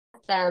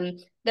met them,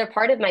 they're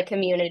part of my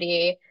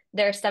community.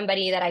 They're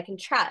somebody that I can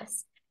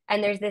trust.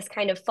 And there's this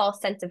kind of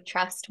false sense of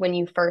trust when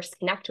you first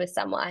connect with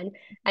someone.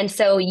 And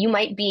so you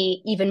might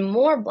be even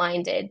more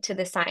blinded to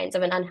the signs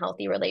of an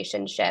unhealthy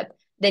relationship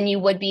than you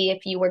would be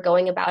if you were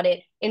going about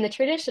it in the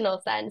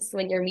traditional sense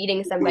when you're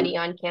meeting somebody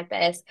on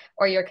campus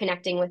or you're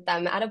connecting with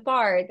them at a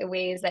bar, the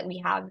ways that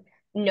we have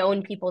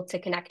known people to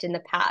connect in the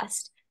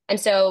past. And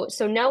so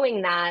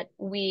knowing that,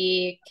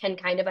 we can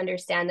kind of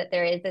understand that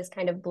there is this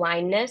kind of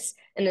blindness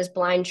and this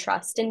blind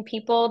trust in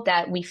people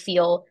that we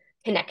feel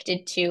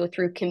connected to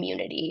through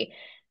community.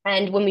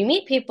 And when we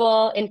meet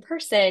people in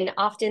person,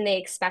 often they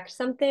expect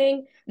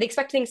something, they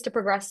expect things to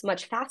progress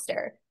much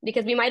faster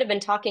because we might have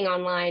been talking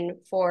online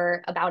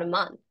for about a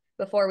month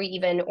before we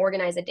even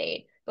organize a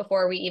date,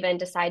 before we even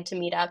decide to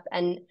meet up.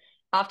 And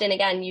often,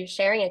 again, you're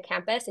sharing a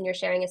campus and you're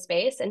sharing a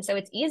space. And so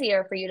it's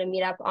easier for you to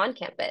meet up on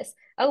campus.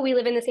 Oh, we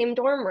live in the same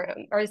dorm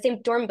room or the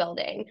same dorm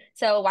building.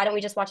 So why don't we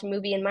just watch a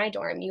movie in my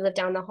dorm? You live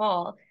down the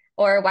hall.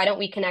 Or why don't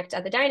we connect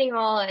at the dining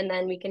hall and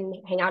then we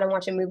can hang out and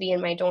watch a movie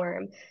in my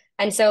dorm?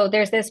 And so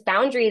there's this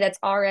boundary that's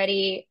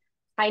already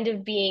kind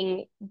of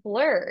being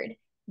blurred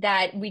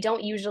that we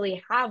don't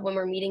usually have when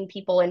we're meeting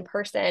people in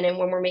person and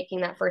when we're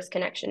making that first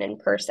connection in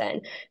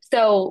person.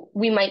 So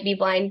we might be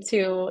blind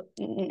to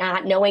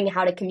not knowing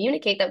how to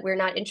communicate that we're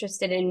not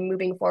interested in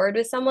moving forward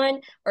with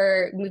someone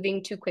or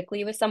moving too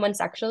quickly with someone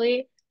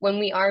sexually when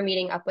we are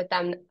meeting up with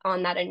them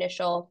on that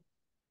initial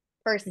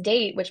first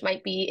date, which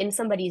might be in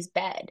somebody's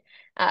bed,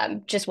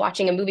 just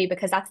watching a movie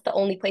because that's the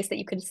only place that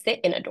you could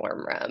sit in a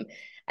dorm room.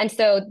 And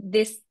so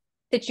this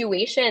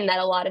situation that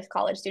a lot of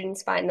college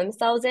students find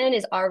themselves in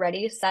is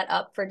already set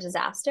up for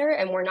disaster,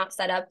 and we're not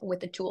set up with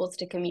the tools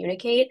to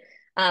communicate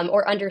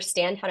or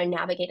understand how to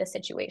navigate a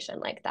situation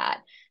like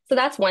that. So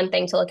that's one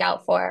thing to look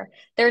out for.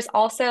 There's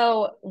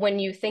also, when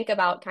you think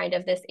about kind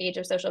of this age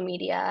of social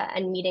media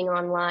and meeting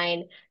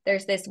online,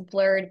 there's this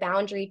blurred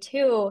boundary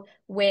too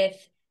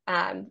with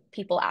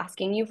people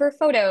asking you for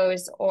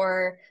photos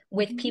or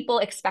with Mhm. people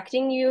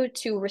expecting you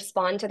to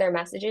respond to their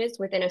messages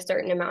within a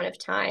certain amount of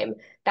time.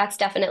 That's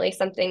definitely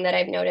something that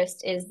I've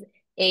noticed is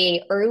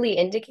a early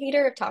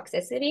indicator of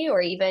toxicity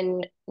or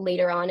even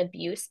later on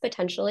abuse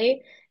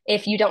potentially.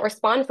 If you don't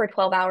respond for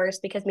 12 hours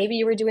because maybe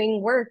you were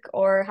doing work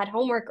or had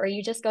homework or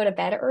you just go to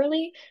bed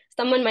early,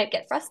 someone might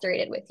get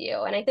frustrated with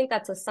you. And I think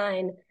that's a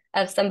sign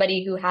of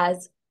somebody who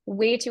has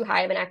way too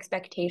high of an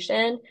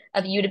expectation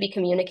of you to be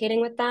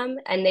communicating with them,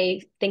 and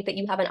they think that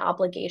you have an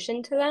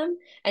obligation to them,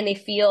 and they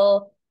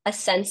feel a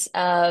sense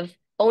of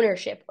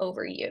ownership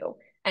over you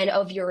and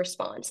of your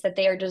response, that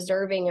they are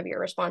deserving of your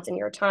response and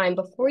your time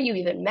before you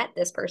even met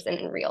this person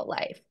in real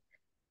life.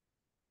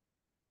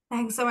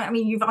 Thanks so much. I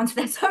mean, you've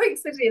answered that so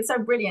explicitly. It's so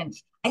brilliant.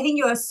 I think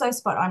you are so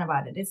spot on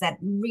about it. Is that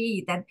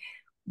really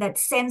that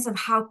sense of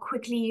how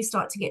quickly you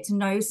start to get to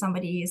know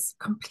somebody is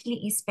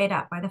completely sped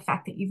up by the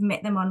fact that you've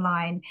met them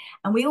online.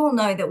 And we all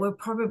know that we're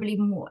probably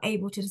more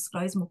able to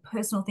disclose more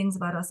personal things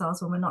about ourselves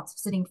when we're not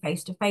sitting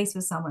face to face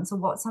with someone. So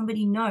what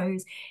somebody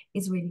knows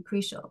is really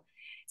crucial.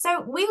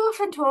 So we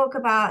often talk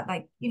about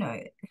like,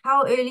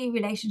 how early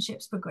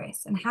relationships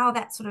progress and how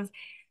that sort of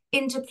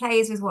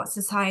interplays with what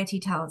society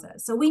tells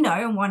us. So we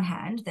know on one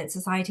hand that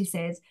society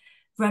says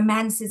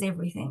romance is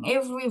everything.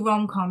 Every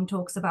rom-com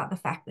talks about the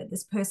fact that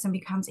this person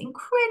becomes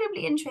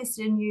incredibly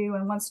interested in you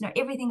and wants to know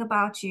everything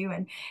about you,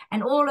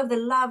 and all of the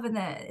love and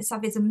the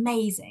stuff is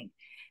amazing.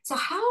 So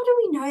how do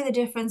we know the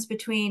difference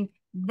between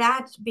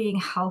that being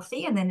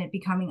healthy and then it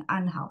becoming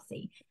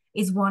unhealthy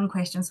is one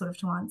question sort of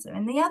to answer.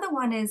 And the other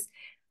one is,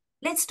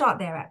 let's start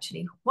there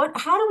actually.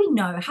 How do we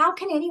know? How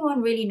can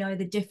anyone really know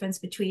the difference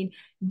between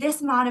this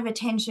amount of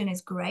attention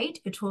is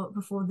great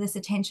before this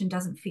attention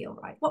doesn't feel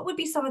right? What would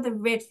be some of the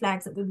red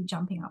flags that would be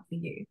jumping up for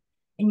you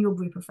and your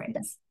group of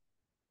friends?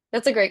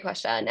 That's a great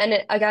question.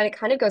 And again, it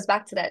kind of goes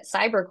back to that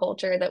cyber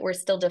culture that we're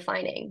still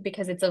defining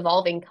because it's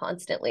evolving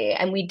constantly.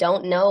 And we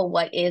don't know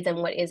what is and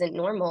what isn't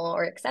normal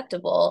or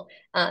acceptable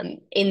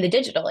in the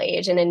digital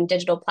age and in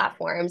digital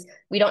platforms.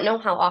 We don't know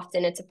how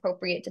often it's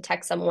appropriate to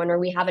text someone or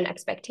we have an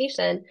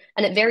expectation.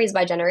 And it varies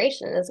by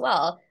generation as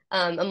well.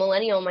 A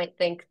millennial might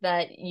think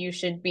that you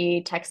should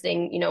be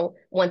texting,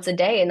 once a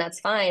day, and that's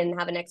fine, and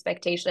have an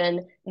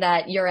expectation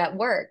that you're at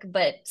work.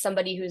 But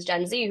somebody who's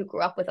Gen Z who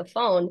grew up with a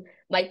phone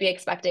might be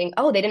expecting,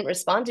 oh, they didn't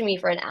respond to me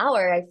for an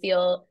hour. I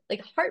feel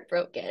like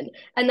heartbroken.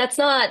 And that's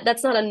not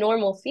a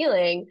normal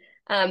feeling.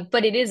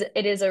 But it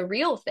is a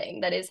real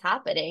thing that is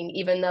happening,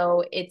 even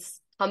though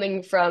it's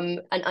coming from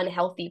an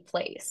unhealthy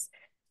place.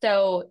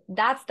 So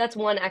that's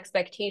one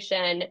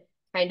expectation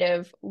kind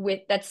of with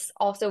that's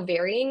also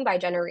varying by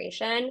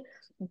generation.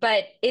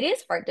 But it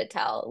is hard to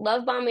tell.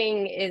 Love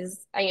bombing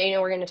is, I know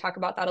we're going to talk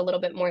about that a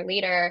little bit more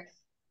later,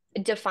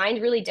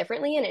 defined really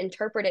differently and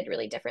interpreted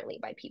really differently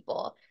by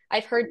people.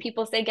 I've heard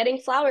people say getting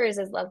flowers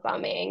is love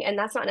bombing, and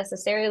that's not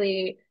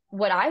necessarily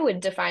what I would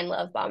define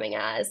love bombing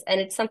as. And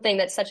it's something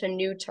that's such a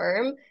new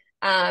term,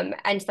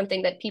 and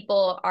something that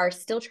people are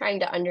still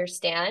trying to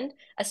understand,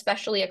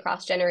 especially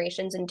across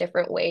generations in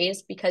different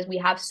ways, because we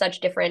have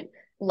such different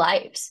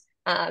lives.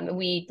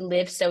 We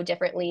live so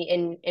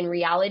differently in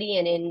reality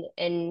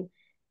and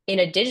in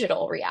a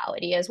digital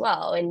reality as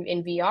well,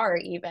 in VR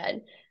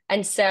even.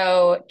 And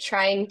so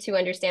trying to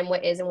understand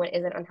what is and what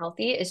isn't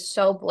unhealthy is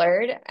so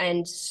blurred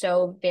and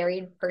so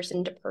varied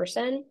person to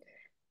person.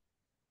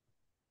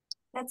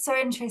 That's so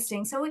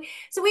interesting. So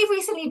we've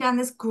recently done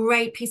this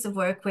great piece of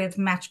work with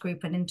Match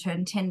Group and in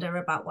turn Tinder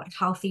about what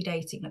healthy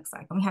dating looks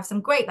like. And we have some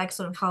great like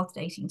sort of health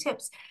dating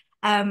tips.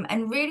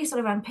 And really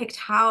sort of unpicked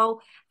how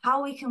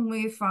we can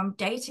move from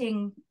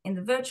dating in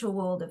the virtual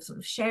world of sort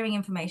of sharing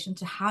information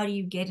to how do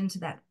you get into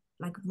that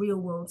like real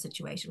world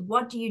situation?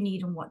 What do you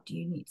need and what do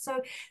you need?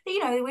 So,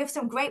 you know, we have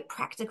some great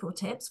practical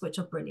tips, which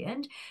are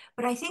brilliant.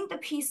 But I think the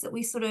piece that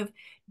we sort of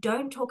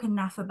don't talk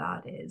enough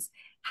about is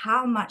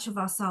how much of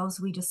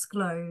ourselves we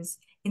disclose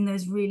in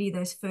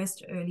those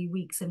first early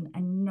weeks and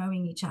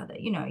knowing each other.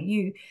 You know,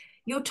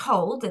 you're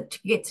told that to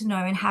get to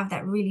know and have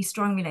that really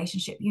strong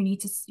relationship, you need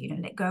to, you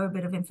know, let go a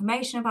bit of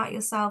information about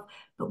yourself.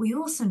 But we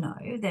also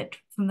know that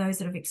from those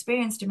that have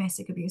experienced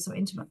domestic abuse or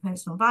intimate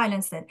personal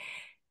violence, that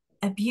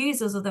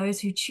abusers or those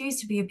who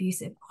choose to be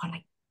abusive are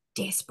like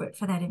desperate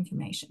for that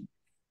information.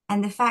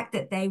 And the fact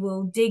that they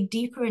will dig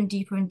deeper and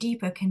deeper and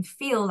deeper can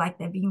feel like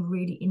they're being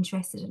really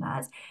interested in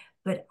us.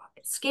 But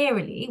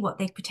scarily, what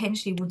they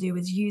potentially will do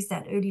is use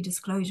that early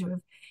disclosure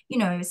of, you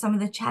know, some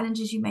of the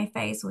challenges you may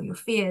face or your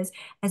fears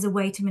as a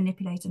way to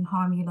manipulate and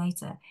harm you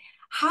later.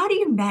 How do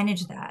you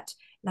manage that?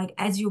 Like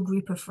as your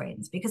group of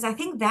friends, because I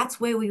think that's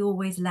where we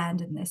always land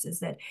in this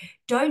is that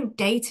don't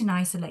date in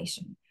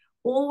isolation.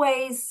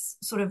 Always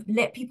sort of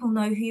let people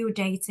know who you're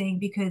dating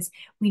because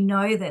we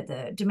know that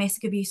the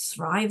domestic abuse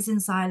thrives in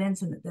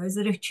silence and that those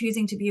that are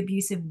choosing to be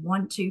abusive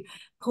want to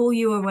pull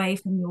you away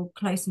from your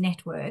close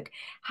network.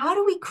 How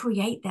do we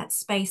create that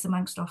space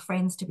amongst our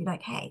friends to be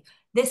like, hey,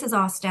 this is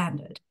our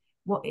standard?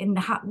 What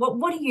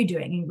are you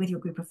doing with your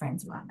group of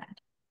friends around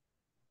that?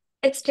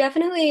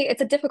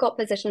 It's a difficult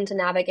position to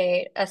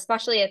navigate,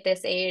 especially at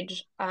this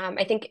age.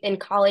 I think in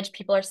college,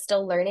 people are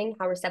still learning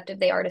how receptive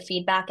they are to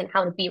feedback and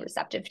how to be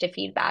receptive to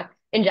feedback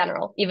in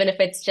general, even if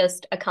it's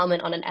just a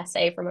comment on an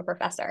essay from a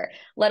professor,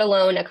 let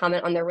alone a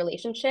comment on their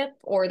relationship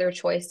or their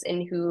choice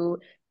in who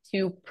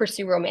to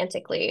pursue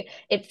romantically.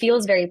 It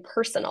feels very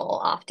personal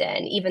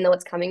often, even though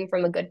it's coming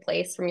from a good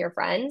place from your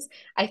friends.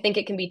 I think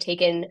it can be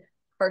taken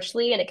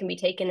harshly and it can be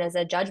taken as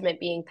a judgment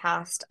being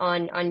passed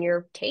on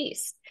your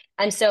taste.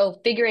 And so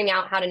figuring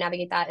out how to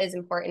navigate that is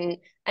important.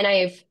 And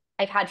I've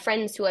had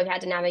friends who I've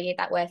had to navigate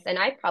that with, and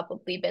I've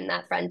probably been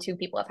that friend who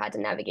people have had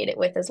to navigate it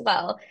with as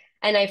well.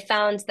 And I've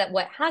found that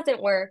what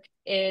hasn't worked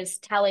is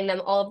telling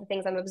them all of the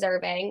things I'm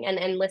observing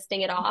and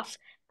listing it off.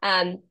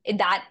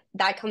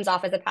 That comes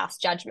off as a past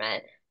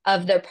judgment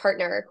of their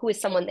partner who is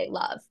someone they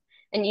love.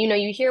 And you know,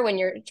 you hear when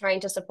you're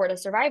trying to support a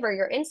survivor,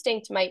 your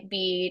instinct might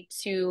be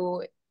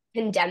to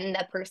condemn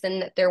the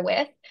person that they're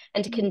with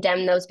and to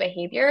condemn those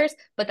behaviors,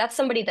 but that's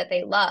somebody that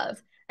they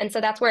love. And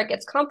so that's where it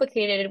gets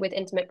complicated with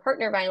intimate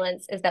partner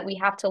violence is that we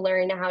have to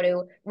learn how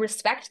to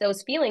respect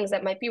those feelings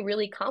that might be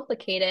really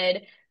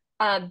complicated,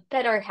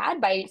 that are had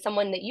by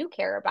someone that you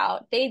care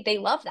about. They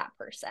love that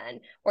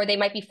person, or they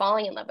might be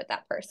falling in love with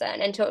that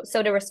person. And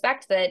so to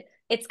respect that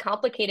it's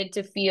complicated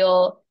to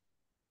feel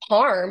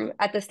harm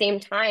at the same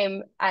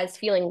time as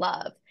feeling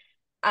love.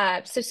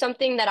 So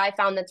something that I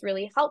found that's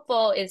really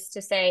helpful is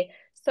to say,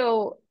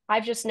 so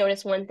I've just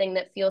noticed one thing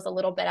that feels a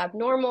little bit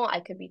abnormal. I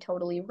could be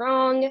totally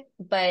wrong,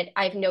 but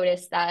I've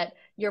noticed that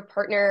your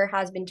partner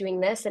has been doing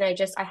this, and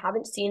I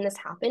haven't seen this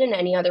happen in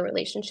any other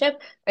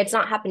relationship. It's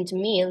not happened to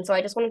me. And so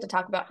I just wanted to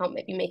talk about how it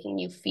might be making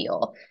you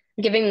feel,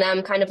 giving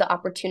them kind of the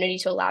opportunity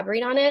to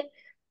elaborate on it.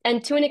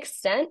 And to an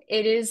extent,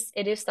 it is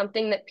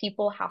something that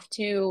people have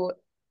to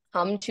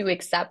come to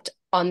accept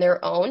on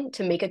their own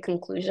to make a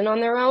conclusion on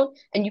their own,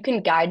 and you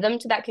can guide them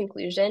to that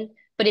conclusion.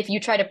 But if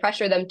you try to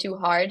pressure them too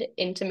hard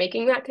into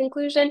making that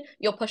conclusion,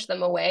 you'll push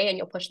them away and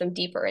you'll push them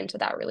deeper into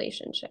that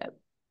relationship.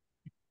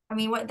 I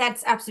mean,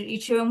 that's absolutely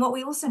true. And what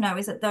we also know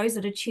is that those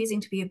that are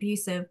choosing to be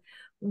abusive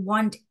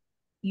want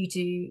you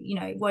to, you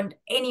know, want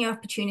any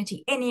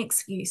opportunity, any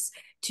excuse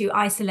to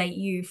isolate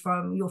you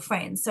from your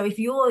friends. So if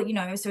you're, you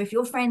know, so if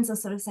your friends are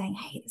sort of saying,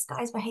 hey, this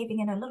guy's behaving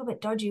in a little bit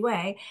dodgy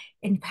way,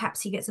 and perhaps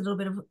he gets a little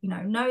bit of, you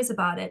know, knows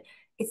about it,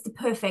 it's the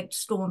perfect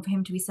storm for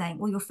him to be saying,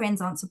 well, your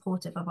friends aren't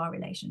supportive of our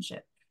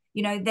relationship.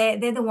 You know, they're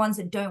the ones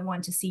that don't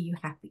want to see you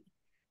happy.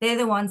 They're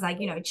the ones like,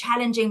 you know,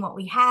 challenging what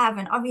we have.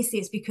 And obviously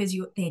it's because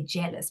they're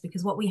jealous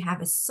because what we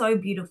have is so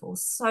beautiful,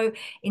 so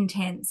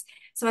intense.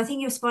 So I think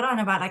you're spot on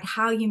about like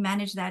how you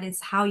manage that is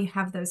how you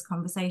have those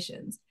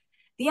conversations.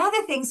 The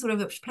other thing sort of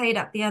which played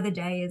up the other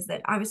day is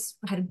that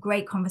had a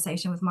great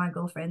conversation with my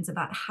girlfriends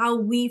about how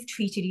we've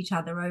treated each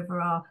other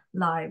over our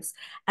lives,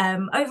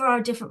 over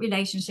our different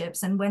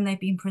relationships and when they've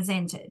been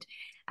presented.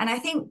 And I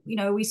think, you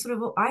know,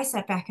 I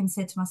sat back and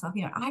said to myself,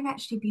 you know, I've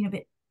actually been a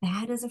bit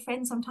bad as a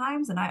friend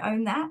sometimes, and I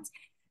own that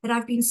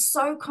I've been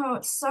so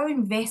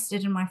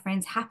invested in my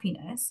friend's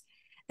happiness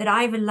that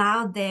I've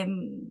allowed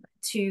them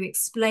to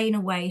explain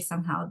away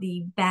somehow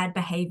the bad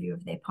behavior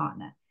of their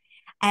partner.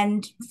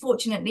 And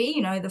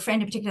fortunately, the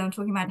friend in particular I'm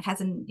talking about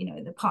hasn't,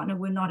 the partner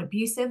were not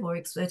abusive or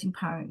exerting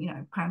parent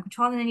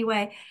control in any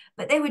way,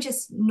 but they were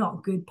just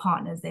not good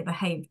partners. They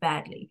behaved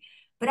badly.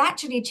 But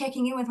actually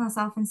checking in with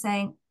myself and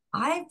saying,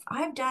 I've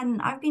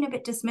been a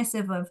bit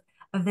dismissive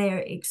of their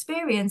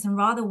experience and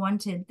rather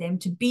wanted them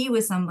to be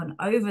with someone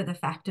over the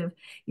fact of,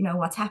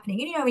 what's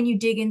happening. And, when you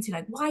dig into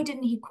like, why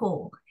didn't he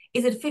call?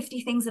 Is it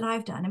 50 things that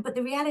I've done? But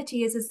the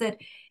reality is that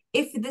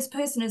if this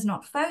person is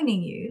not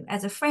phoning you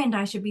as a friend,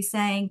 I should be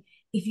saying,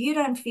 if you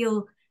don't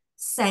feel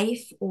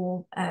safe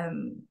or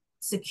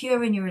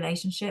secure in your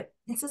relationship,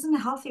 this isn't a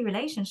healthy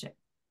relationship.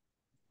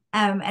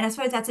 And I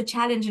suppose that's a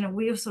challenge, and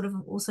we've sort of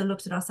also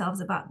looked at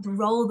ourselves about the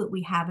role that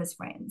we have as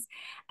friends.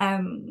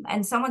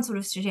 And someone sort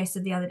of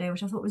suggested the other day,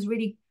 which I thought was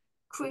really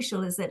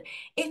crucial, is that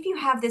if you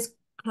have this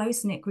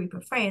close-knit group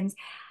of friends,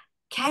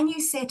 can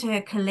you set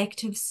a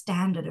collective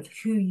standard of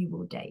who you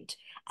will date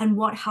and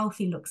what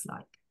healthy looks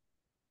like?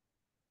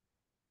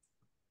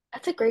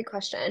 That's a great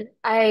question.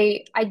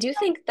 I do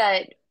think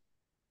that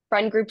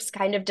friend groups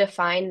kind of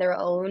define their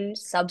own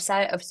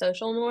subset of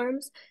social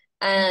norms,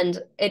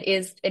 and it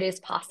is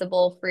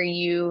possible for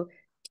you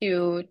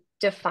to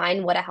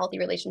define what a healthy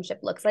relationship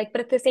looks like.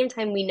 But at the same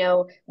time, we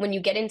know when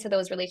you get into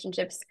those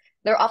relationships,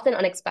 they're often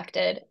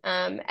unexpected,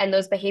 and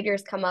those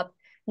behaviors come up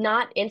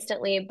not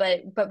instantly,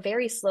 but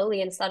very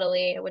slowly and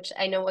subtly, which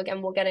I know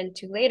again we'll get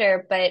into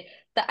later. But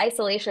the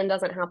isolation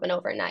doesn't happen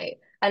overnight,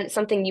 and it's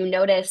something you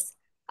notice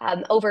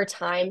over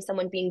time,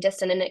 someone being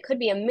distant, and it could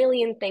be a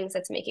million things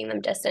that's making them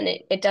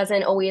distant. It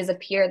doesn't always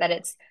appear that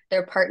it's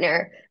their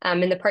partner.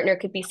 And the partner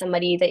could be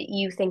somebody that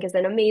you think is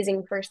an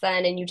amazing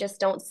person, and you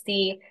just don't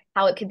see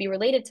how it could be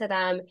related to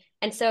them.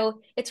 And so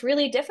it's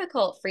really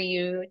difficult for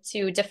you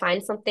to define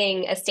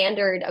something, a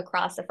standard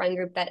across a friend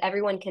group that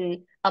everyone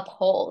can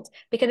uphold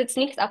because it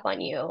sneaks up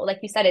on you. Like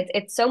you said,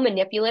 it's so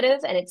manipulative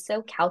and it's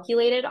so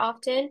calculated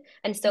often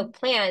and so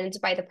planned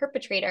by the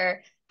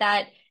perpetrator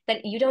that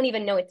you don't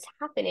even know it's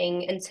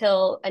happening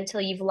until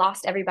you've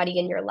lost everybody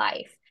in your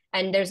life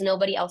and there's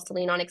nobody else to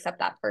lean on except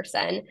that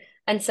person.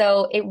 And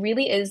so it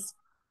really is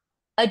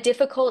a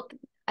difficult,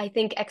 I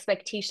think,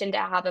 expectation to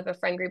have of a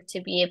friend group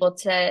to be able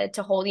to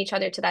hold each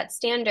other to that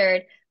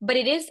standard. But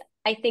it is,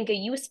 I think, a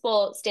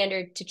useful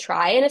standard to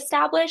try and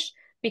establish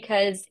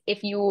because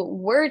if you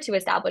were to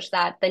establish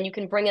that, then you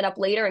can bring it up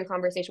later in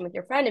conversation with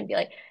your friend and be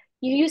like,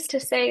 you used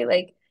to say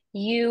like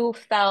you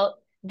felt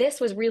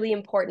this was really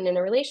important in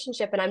a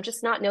relationship, and I'm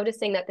just not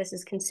noticing that this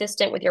is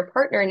consistent with your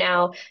partner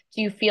now.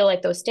 Do you feel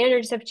like those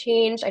standards have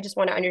changed? I just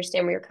want to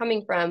understand where you're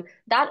coming from.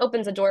 That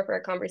opens a door for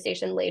a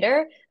conversation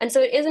later. And so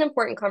it is an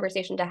important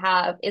conversation to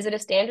have. Is it a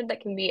standard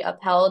that can be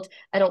upheld?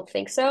 I don't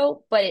think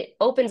so, but it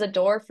opens a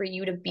door for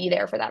you to be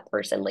there for that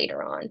person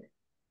later on.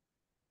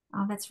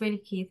 Oh, that's really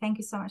key. Thank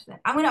you so much for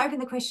that. I'm going to open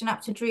the question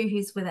up to Drew,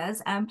 who's with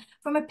us.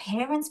 From a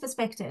parent's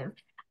perspective,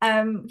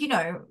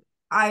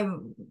 I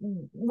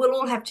we'll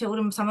all have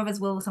children. Some of us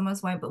will, some of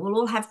us won't, but we'll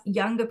all have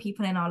younger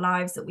people in our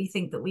lives that we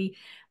think that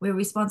we're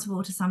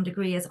responsible to some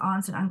degree as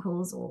aunts and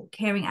uncles or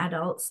caring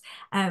adults.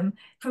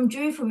 From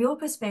Drew, from your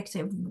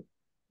perspective,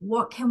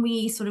 what can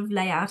we sort of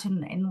lay out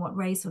in what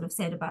Ray sort of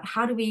said about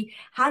how do we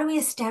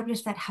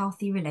establish that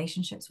healthy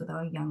relationships with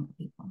our young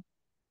people?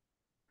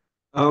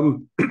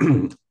 Um,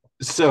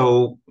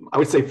 so I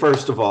would say,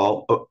 first of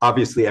all,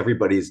 obviously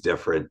everybody's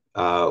different.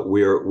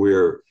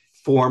 We're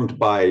formed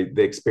by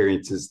the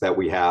experiences that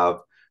we have,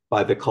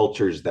 by the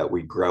cultures that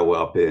we grow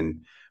up in.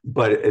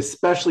 But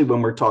especially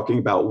when we're talking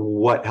about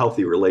what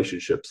healthy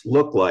relationships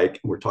look like,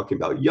 we're talking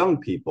about young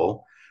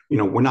people,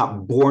 we're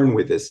not born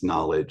with this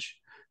knowledge.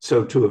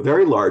 So to a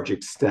very large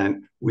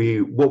extent,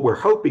 what we're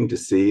hoping to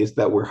see is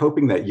that we're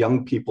hoping that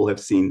young people have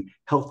seen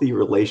healthy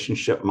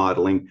relationship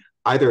modeling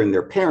either in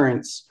their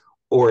parents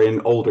or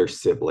in older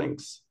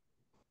siblings.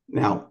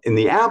 Now, in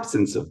the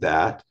absence of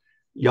that,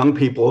 young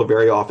people are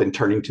very often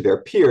turning to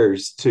their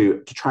peers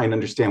to try and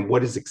understand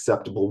what is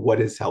acceptable, what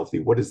is healthy,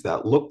 what does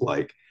that look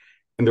like?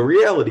 And the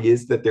reality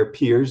is that their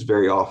peers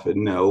very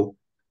often know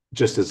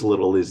just as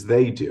little as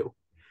they do.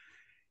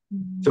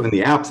 So, in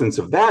the absence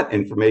of that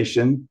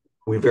information,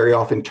 we very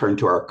often turn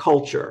to our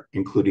culture,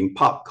 including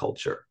pop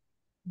culture.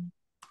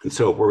 And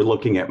so, if we're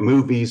looking at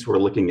movies, we're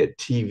looking at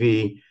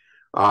TV,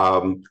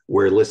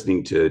 we're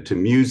listening to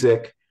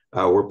music,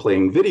 we're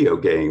playing video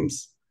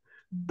games.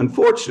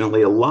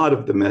 Unfortunately, a lot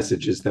of the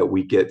messages that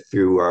we get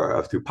through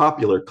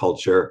popular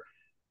culture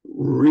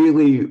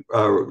really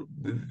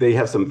they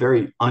have some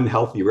very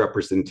unhealthy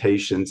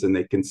representations, and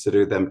they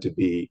consider them to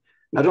be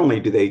not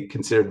only do they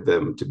consider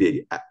them to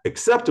be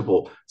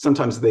acceptable,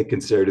 sometimes they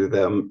consider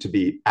them to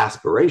be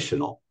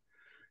aspirational.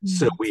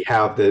 So we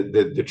have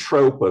the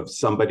trope of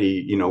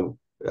somebody,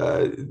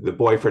 the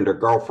boyfriend or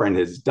girlfriend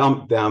has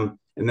dumped them,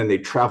 and then they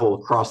travel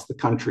across the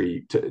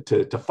country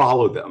to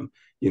follow them,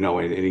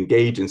 and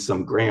engage in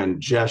some grand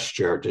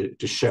gesture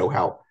to show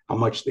how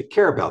much they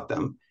care about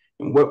them.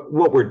 And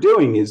what we're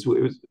doing is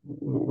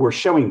we're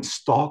showing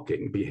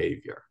stalking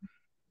behavior.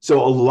 So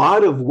a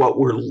lot of what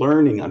we're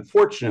learning,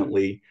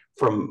 unfortunately,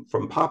 from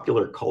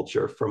popular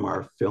culture, from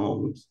our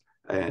films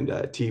and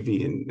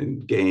TV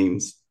and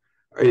games,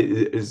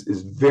 is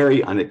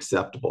very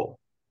unacceptable.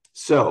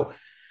 So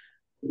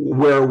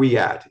where are we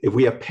at? If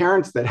we have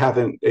parents that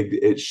haven't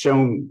it's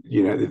shown,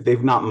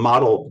 they've not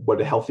modeled what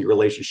a healthy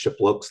relationship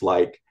looks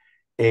like,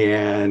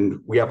 and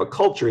we have a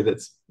culture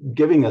that's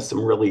giving us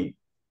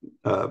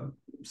uh,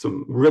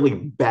 some really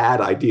bad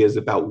ideas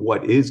about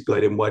what is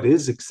good and what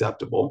is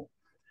acceptable,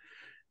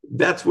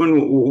 that's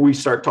when we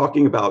start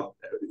talking about,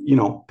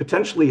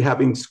 potentially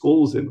having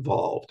schools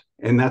involved.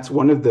 And that's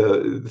one of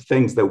the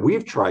things that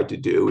we've tried to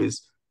do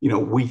is,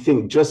 we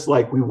think just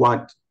like we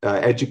want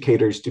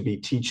educators to be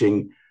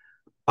teaching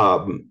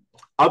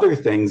other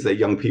things that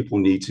young people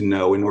need to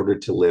know in order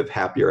to live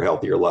happier,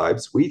 healthier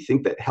lives, we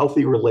think that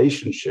healthy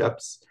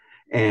relationships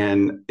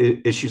and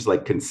issues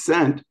like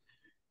consent,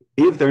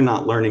 if they're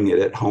not learning it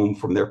at home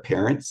from their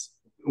parents,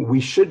 we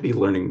should be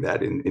learning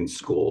that in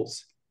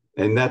schools.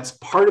 And that's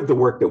part of the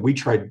work that we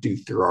try to do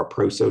through our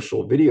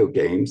pro-social video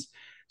games.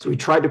 So we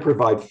try to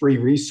provide free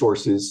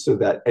resources so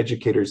that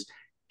educators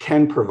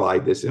can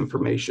provide this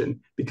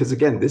information. Because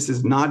again, this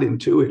is not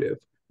intuitive.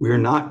 We are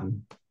not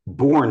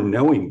born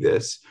knowing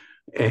this.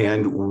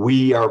 And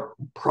we are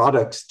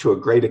products to a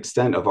great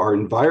extent of our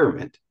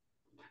environment.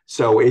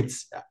 So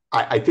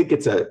I think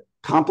it's a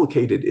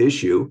complicated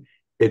issue.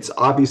 It's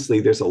obviously,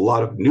 there's a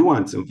lot of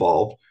nuance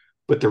involved,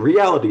 but the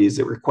reality is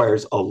it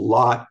requires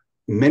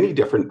many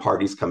different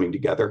parties coming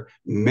together,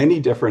 many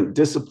different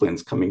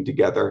disciplines coming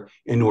together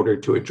in order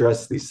to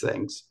address these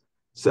things.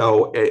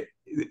 So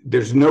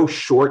there's no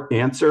short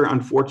answer,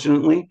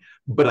 unfortunately,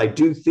 but I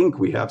do think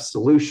we have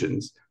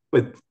solutions.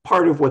 But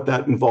part of what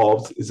that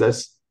involves is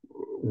us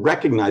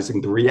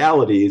recognizing the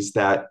reality is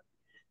that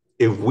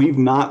if we've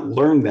not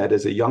learned that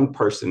as a young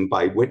person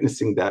by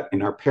witnessing that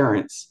in our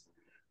parents,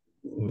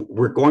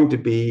 we're going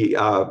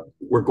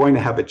to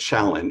have a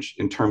challenge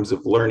in terms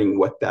of learning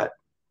what that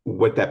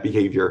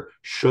behavior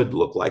should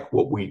look like,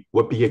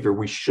 what behavior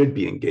we should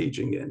be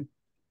engaging in.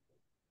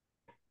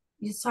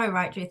 You're so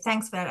right, Drew.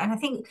 Thanks for that. And I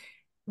think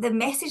the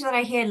message that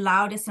I hear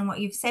loudest in what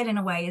you've said in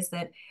a way is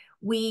that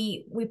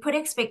we put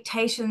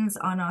expectations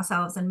on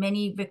ourselves, and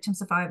many victim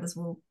survivors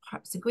will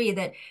perhaps agree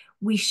that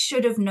we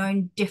should have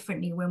known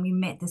differently when we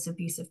met this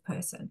abusive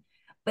person.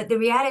 But the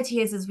reality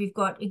is we've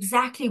got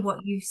exactly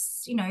what you've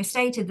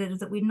stated,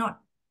 that we're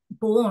not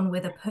born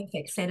with a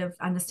perfect set of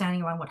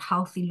understanding around what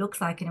healthy looks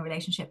like in a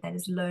relationship that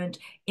is learned,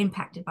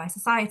 impacted by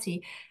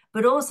society,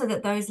 but also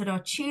that those that are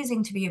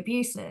choosing to be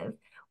abusive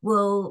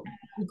will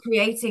be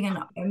creating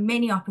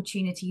many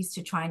opportunities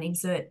to try and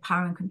exert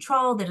power and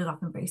control that is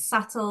often very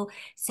subtle,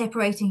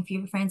 separating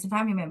few friends and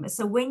family members.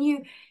 So when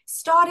you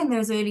start in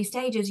those early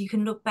stages, you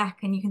can look back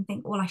and you can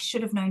think, well, I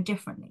should have known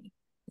differently.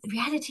 The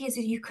reality is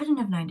that you couldn't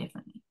have known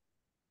differently,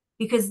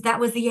 because that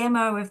was the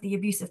MO of the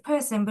abusive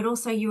person, but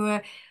also you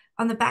were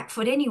on the back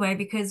foot anyway,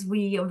 because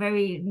we are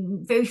very,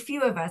 very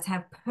few of us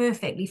have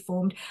perfectly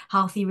formed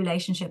healthy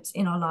relationships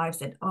in our lives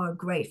that are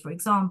great for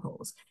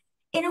examples.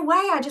 In a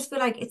way, I just feel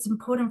like it's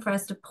important for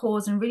us to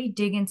pause and really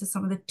dig into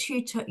some of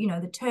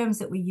the terms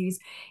that we use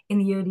in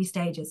the early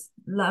stages,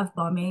 love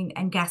bombing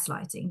and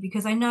gaslighting,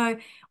 because I know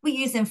we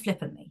use them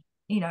flippantly.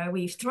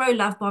 We throw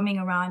love bombing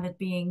around as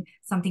being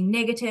something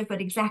negative,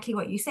 but exactly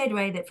what you said,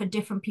 Ray, that for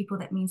different people,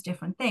 that means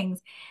different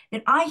things.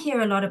 Then I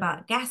hear a lot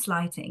about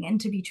gaslighting. And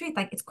to be truth,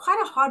 like, it's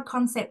quite a hard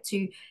concept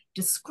to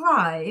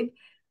describe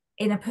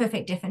in a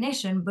perfect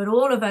definition, but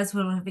all of us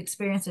will have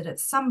experienced it at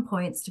some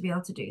points to be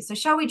able to do. So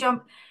shall we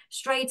jump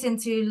straight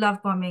into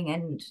love bombing?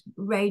 And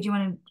Ray, do you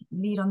want to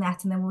lead on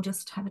that? And then we'll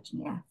just have it.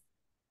 Yeah.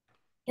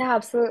 Yeah,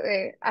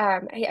 absolutely.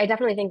 I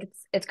definitely think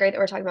it's great that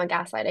we're talking about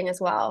gaslighting as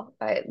well.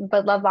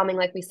 But love bombing,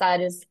 like we said,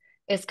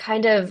 is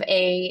kind of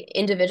a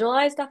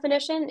individualized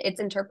definition. It's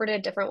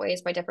interpreted different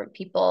ways by different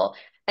people.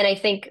 And I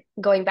think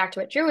going back to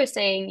what Drew was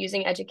saying,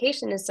 using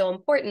education is so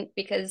important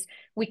because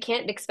we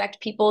can't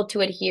expect people to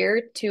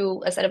adhere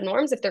to a set of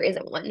norms if there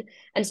isn't one.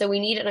 And so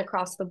we need an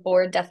across the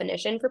board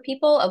definition for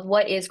people of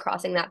what is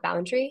crossing that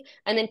boundary.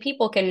 And then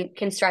people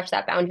can stretch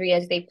that boundary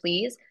as they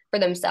please for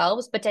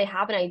themselves, but to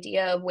have an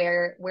idea of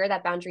where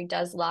that boundary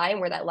does lie and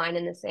where that line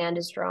in the sand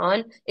is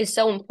drawn is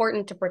so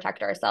important to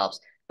protect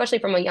ourselves, especially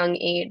from a young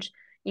age.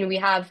 We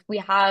have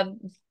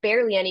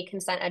barely any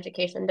consent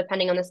education,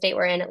 depending on the state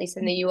we're in, at least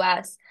in the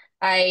US.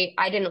 I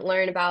didn't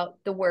learn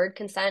about the word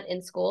consent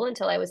in school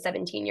until I was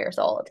 17 years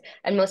old.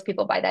 And most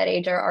people by that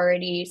age are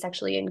already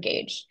sexually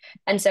engaged.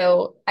 And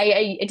so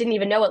I didn't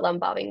even know what love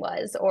bombing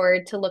was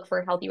or to look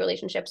for healthy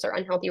relationships or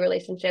unhealthy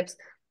relationships.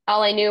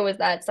 All I knew was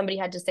that somebody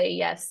had to say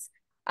yes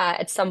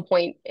at some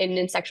point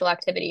in sexual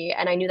activity.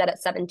 And I knew that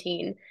at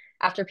 17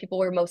 after people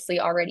were mostly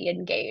already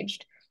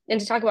engaged. And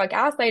to talk about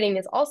gaslighting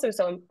is also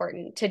so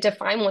important to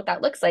define what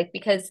that looks like,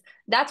 because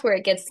that's where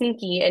it gets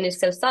sneaky and is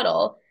so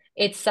subtle.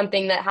 It's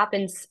something that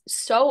happens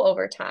so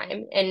over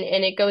time,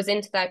 and it goes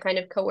into that kind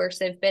of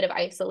coercive bit of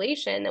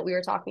isolation that we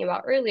were talking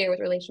about earlier with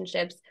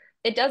relationships.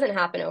 It doesn't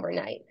happen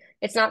overnight.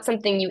 It's not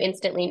something you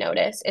instantly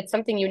notice. It's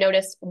something you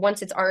notice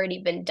once it's already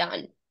been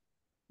done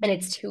and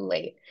it's too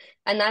late.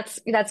 And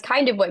that's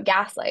kind of what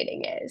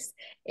gaslighting is.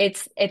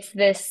 It's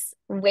this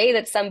way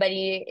that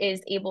somebody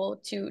is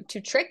able to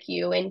trick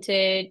you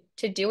into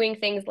to doing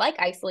things like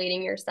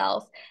isolating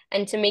yourself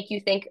and to make you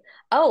think,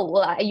 oh,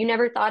 well, you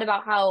never thought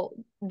about how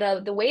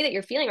the way that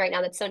you're feeling right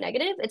now that's so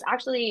negative,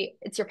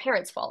 it's your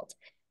parents' fault.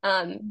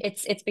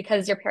 It's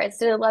because your parents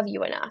didn't love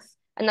you enough.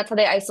 And that's how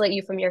they isolate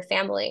you from your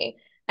family.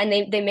 And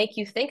they make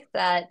you think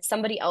that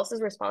somebody else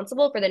is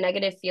responsible for the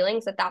negative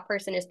feelings that that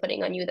person is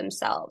putting on you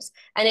themselves.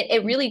 And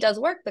it really does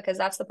work because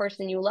that's the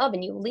person you love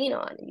and you lean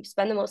on and you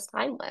spend the most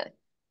time with.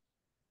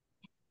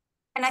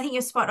 And I think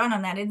you're spot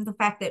on that is the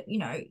fact that, you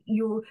know,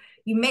 you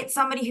met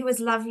somebody who was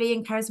lovely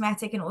and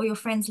charismatic and all your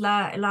friends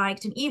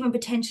liked, and even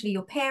potentially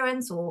your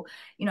parents or,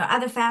 you know,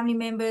 other family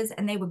members,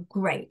 and they were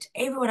great.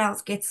 Everyone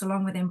else gets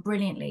along with them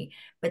brilliantly.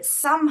 But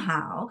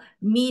somehow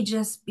me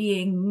just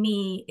being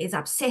me is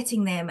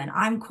upsetting them and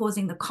I'm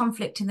causing the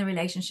conflict in the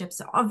relationship.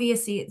 So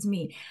obviously it's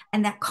me.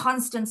 And that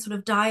constant sort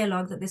of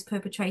dialogue that this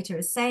perpetrator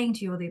is saying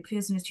to you, or the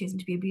person who's choosing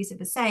to be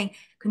abusive is saying,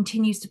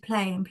 continues to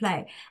play and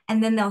play.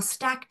 And then they'll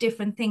stack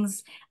different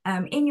things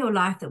in your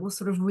life that will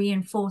sort of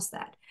reinforce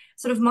that.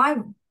 Sort of my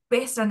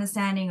best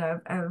understanding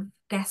of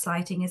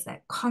gaslighting is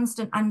that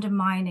constant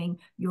undermining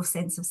your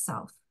sense of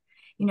self.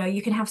 You know,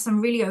 you can have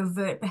some really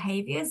overt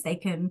behaviors. They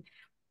can,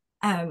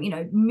 you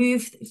know,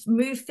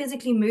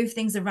 physically move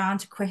things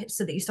around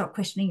so that you start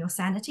questioning your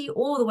sanity,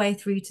 all the way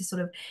through to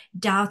sort of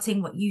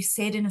doubting what you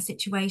said in a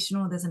situation,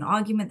 or there's an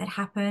argument that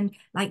happened,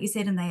 like you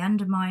said, and they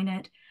undermine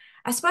it.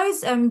 I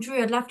suppose,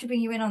 Drew, I'd love to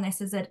bring you in on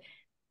this, is that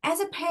as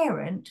a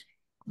parent,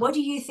 what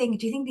do you think?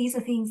 Do you think these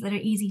are things that are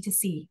easy to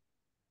see?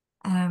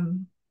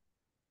 So,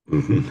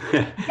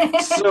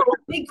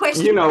 Big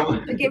question you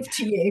know, to give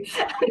to you.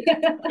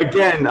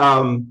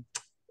 again,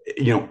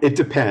 it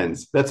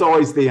depends. That's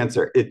always the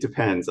answer. It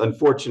depends,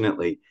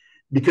 unfortunately,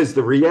 because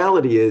the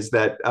reality is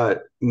that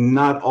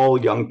not all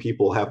young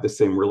people have the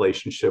same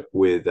relationship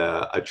with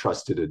a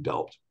trusted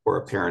adult or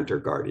a parent or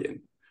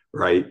guardian,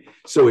 right?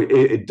 So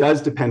it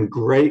does depend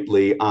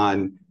greatly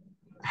on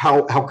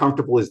how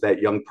comfortable is that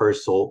young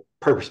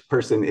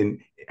person in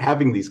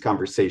having these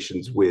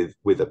conversations with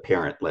a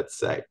parent, let's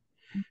say.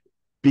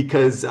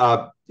 Because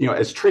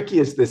as tricky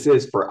as this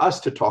is for us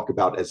to talk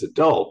about as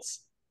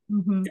adults,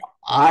 Mm-hmm.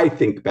 I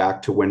think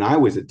back to when I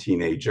was a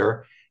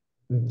teenager.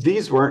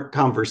 These weren't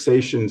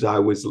conversations I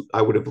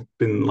would have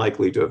been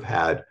likely to have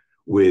had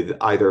with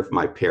either of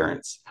my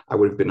parents. I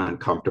would have been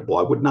uncomfortable.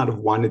 I would not have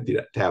wanted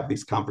to have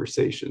these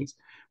conversations,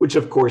 which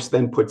of course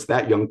then puts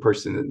that young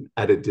person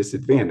at a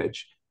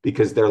disadvantage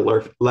because they're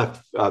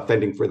left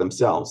fending for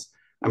themselves.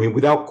 I mean,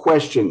 without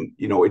question,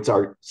 it's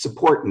our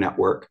support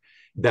network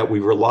that we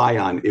rely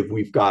on if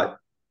we've got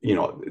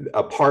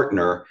a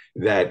partner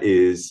that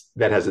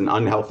has an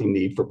unhealthy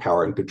need for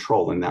power and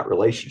control in that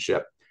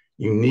relationship.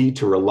 You need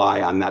to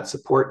rely on that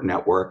support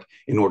network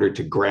in order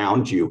to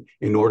ground you,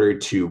 in order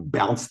to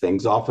bounce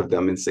things off of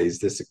them and say, is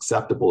this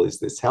acceptable? Is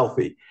this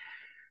healthy?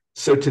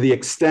 So to the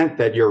extent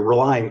that you're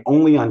relying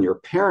only on your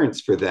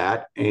parents for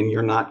that, and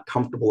you're not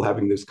comfortable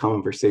having those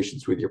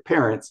conversations with your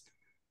parents,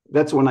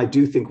 that's when I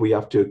do think we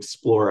have to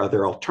explore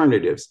other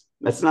alternatives.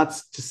 That's not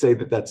to say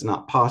that that's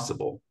not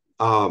possible.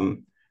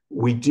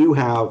 We do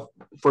have,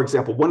 for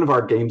example, one of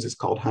our games is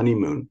called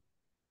Honeymoon.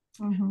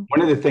 Mm-hmm.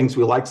 One of the things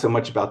we like so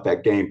much about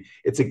that game,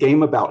 it's a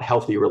game about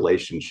healthy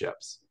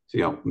relationships.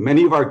 So,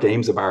 many of our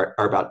games are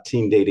about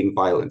teen dating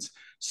violence.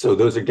 So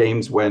those are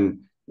games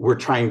when we're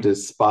trying to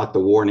spot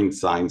the warning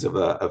signs of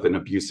an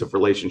abusive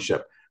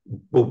relationship.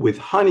 But with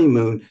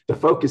Honeymoon, the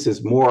focus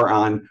is more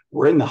on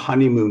we're in the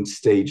honeymoon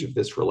stage of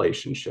this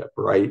relationship,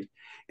 right?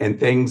 And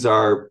things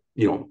are,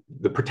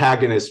 the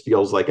protagonist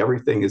feels like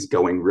everything is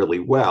going really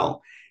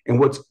well. And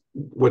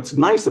what's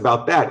nice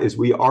about that is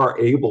we are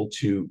able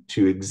to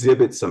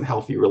exhibit some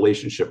healthy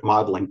relationship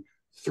modeling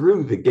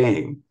through the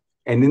game.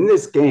 And in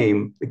this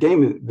game,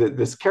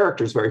 this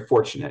character is very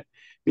fortunate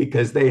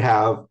because they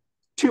have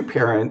two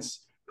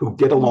parents who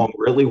get along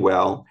really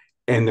well,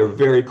 and they're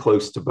very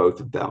close to both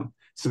of them.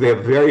 So they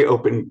have very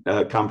open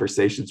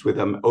conversations with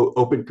them,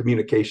 open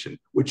communication,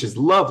 which is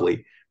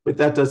lovely, but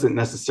that doesn't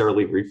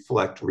necessarily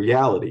reflect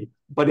reality.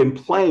 But in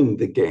playing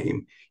the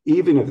game,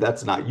 even if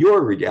that's not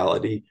your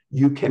reality,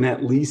 you can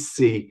at least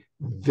see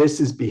this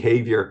is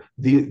behavior,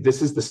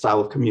 this is the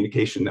style of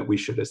communication that we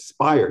should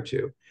aspire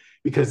to.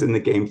 Because in the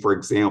game, for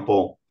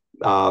example,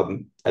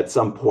 at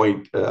some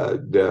point,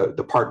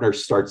 the partner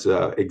starts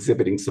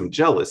exhibiting some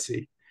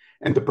jealousy.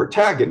 And the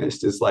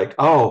protagonist is like,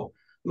 oh,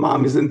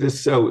 Mom, isn't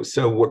this so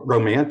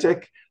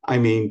romantic? I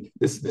mean,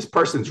 this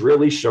person's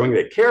really showing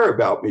they care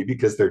about me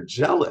because they're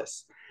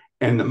jealous.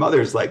 And the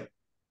mother's like,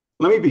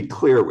 let me be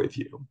clear with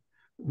you.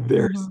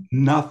 There's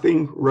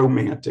nothing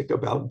romantic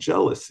about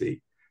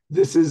jealousy.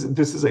 This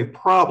is a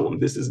problem.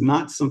 This is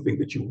not something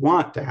that you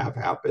want to have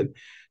happen.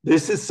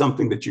 This is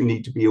something that you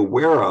need to be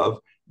aware of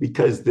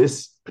because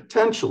this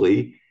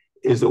potentially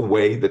is a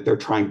way that they're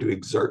trying to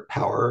exert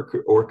power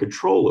or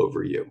control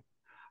over you.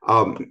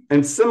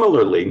 And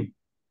similarly,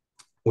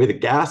 with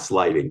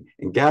gaslighting,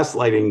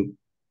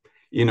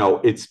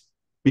 it's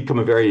become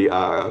a very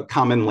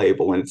common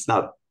label, and it's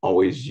not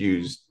always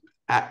used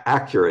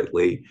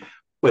accurately.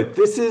 But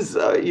this is,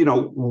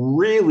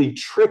 really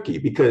tricky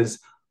because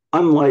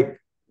unlike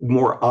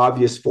more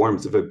obvious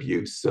forms of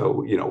abuse,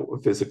 so,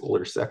 physical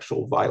or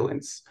sexual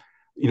violence,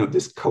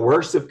 this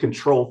coercive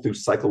control through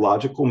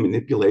psychological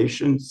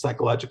manipulation,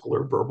 psychological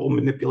or verbal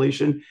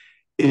manipulation,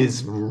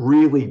 is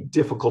really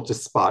difficult to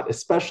spot,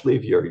 especially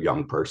if you're a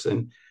young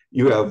person.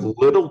 You have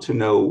little to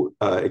no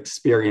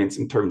experience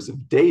in terms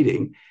of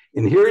dating.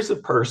 And here's a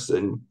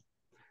person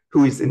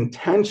who is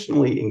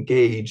intentionally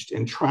engaged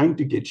in trying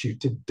to get you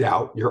to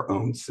doubt your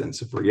own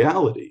sense of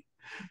reality.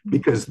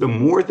 Because the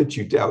more that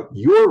you doubt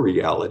your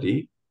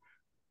reality,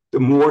 the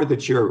more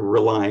that you're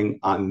relying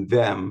on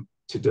them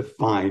to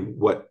define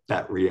what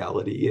that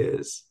reality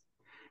is.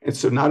 And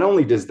so not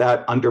only does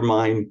that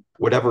undermine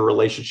whatever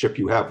relationship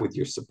you have with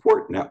your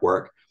support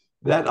network,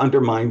 that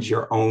undermines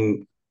your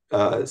own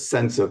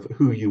sense of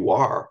who you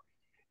are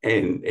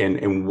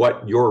and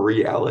what your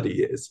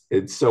reality is.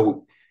 And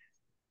so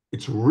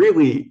it's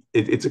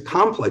a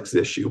complex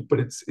issue, but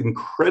it's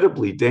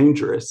incredibly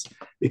dangerous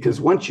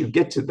because once you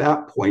get to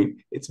that point,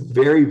 it's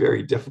very,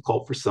 very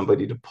difficult for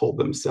somebody to pull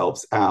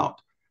themselves out.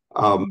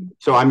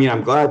 So, I mean,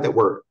 I'm glad that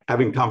we're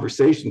having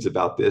conversations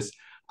about this.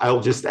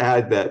 I'll just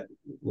add that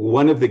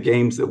one of the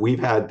games that we've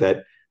had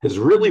that has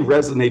really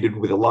resonated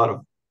with a lot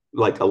of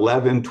like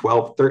 11,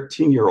 12,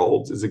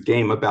 13-year-olds is a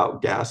game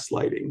about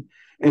gaslighting.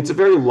 And it's a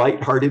very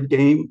lighthearted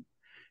game.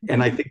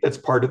 And I think that's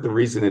part of the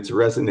reason it's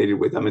resonated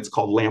with them. It's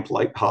called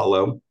Lamplight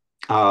Hollow.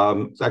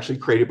 It's actually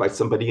created by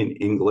somebody in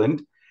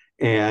England,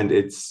 and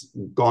it's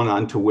gone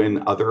on to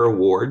win other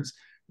awards.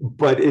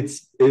 But it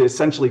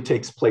essentially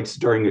takes place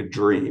during a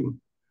dream.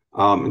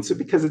 And so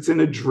because it's in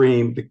a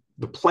dream,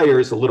 the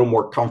player is a little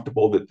more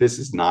comfortable that this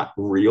is not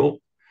real.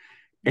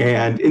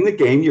 And in the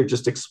game, you're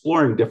just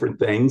exploring different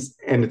things.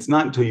 And it's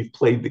not until you've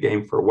played the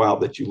game for a while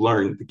that you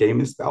learn the game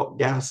is about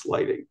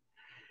gaslighting.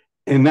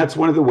 And that's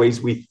one of the ways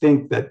we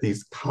think that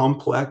these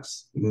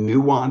complex,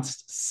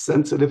 nuanced,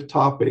 sensitive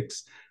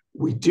topics,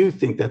 we do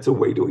think that's a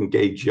way to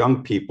engage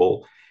young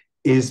people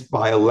is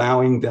by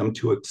allowing them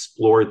to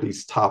explore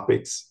these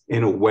topics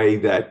in a way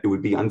that it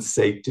would be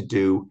unsafe to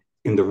do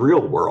in the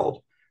real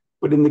world.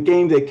 But in the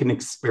game, they can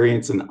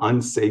experience an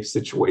unsafe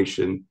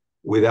situation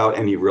without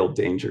any real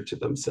danger to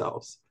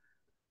themselves.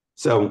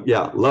 So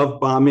yeah, love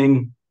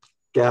bombing,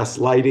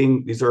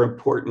 gaslighting, these are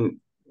important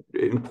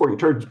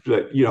terms,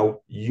 but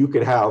you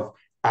could have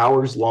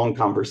hours long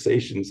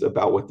conversations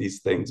about what these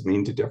things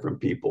mean to different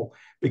people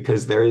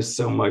because there is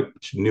so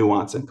much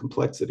nuance and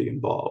complexity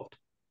involved.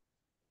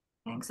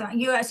 Thanks. I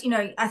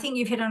think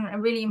you've hit on a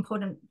really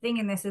important thing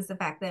in this is the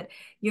fact that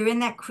you're in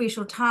that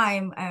crucial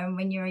time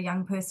when you're a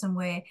young person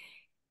where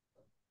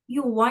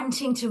you're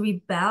wanting to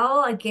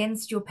rebel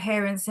against your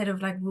parents' set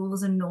of like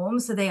rules and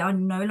norms, so they are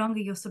no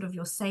longer your sort of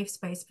your safe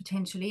space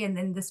potentially, and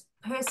then this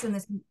person,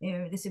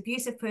 this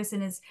abusive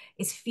person,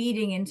 is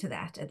feeding into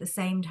that at the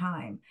same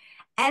time,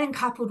 and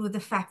coupled with the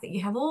fact that you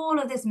have all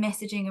of this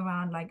messaging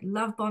around like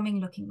love bombing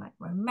looking like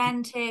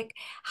romantic,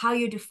 how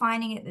you're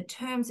defining it, the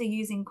terms they're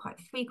using quite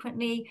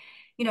frequently.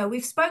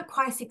 We've spoke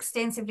quite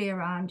extensively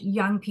around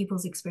young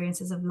people's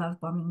experiences of love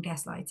bombing,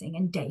 gaslighting,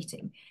 and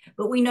dating,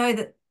 but we know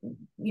that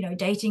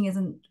dating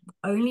isn't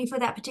only for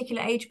that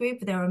particular age group.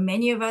 There are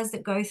many of us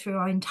that go through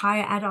our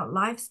entire adult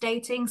lives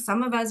dating.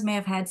 Some of us may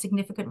have had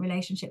significant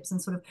relationships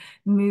and sort of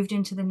moved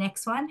into the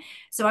next one.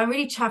 So I'm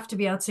really chuffed to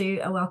be able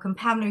to welcome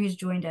Pamela, who's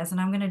joined us,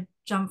 and I'm going to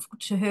jump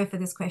to her for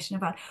this question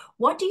about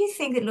what do you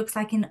think it looks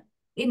like in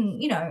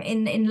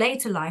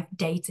later life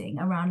dating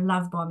around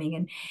love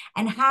bombing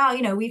and how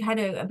we've had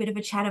a bit of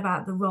a chat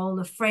about the role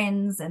of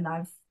friends, and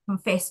I've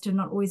confessed to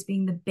not always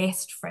being the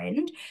best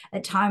friend.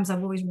 At times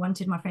I've always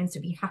wanted my friends to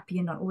be happy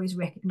and not always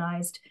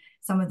recognized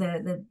some of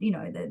the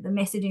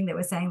messaging that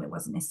we're saying that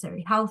wasn't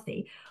necessarily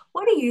healthy.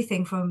 What do you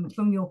think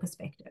from your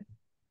perspective?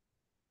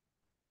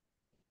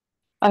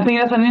 I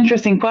think that's an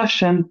interesting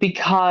question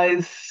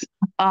because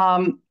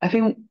I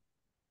think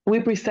we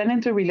present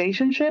into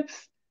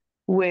relationships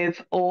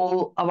with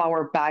all of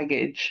our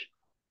baggage.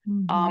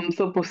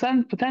 So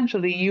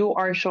potentially you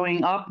are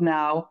showing up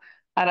now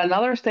at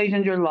another stage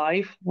in your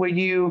life where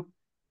you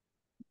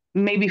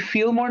maybe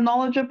feel more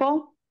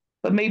knowledgeable,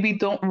 but maybe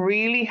don't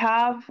really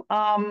have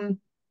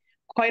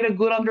quite a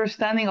good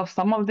understanding of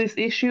some of these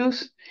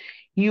issues.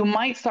 You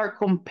might start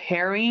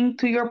comparing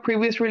to your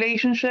previous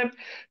relationship.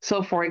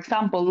 So, for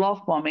example,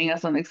 love bombing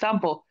as an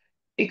example,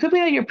 it could be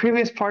that your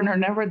previous partner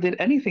never did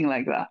anything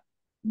like that,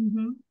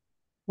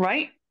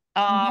 right?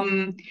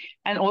 And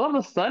all of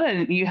a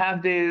sudden, you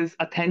have this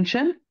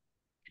attention,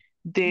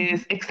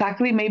 this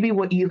exactly maybe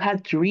what you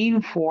had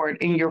dreamed for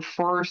in your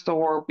first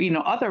or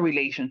other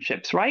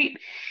relationships, right?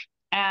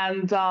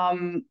 And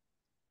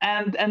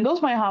and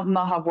those might have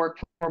not have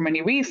worked for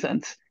many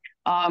reasons,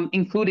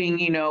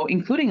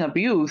 including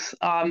abuse.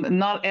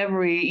 Not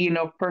every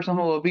person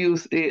who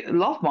abuse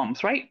love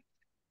bombs, right?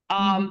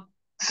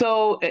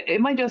 So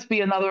it might just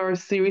be another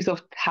series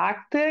of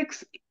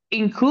tactics,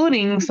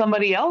 including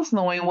somebody else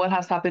knowing what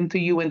has happened to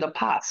you in the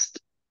past.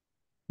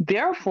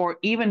 Therefore,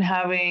 even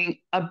having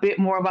a bit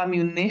more of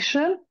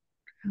ammunition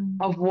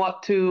of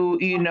what to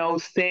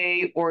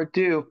say or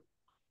do.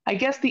 I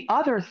guess the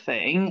other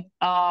thing,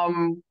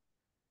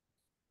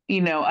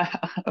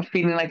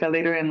 feeling like a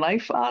later in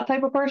life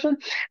type of person,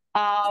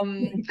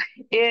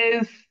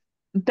 is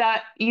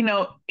that,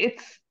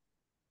 it's,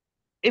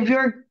 if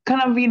you're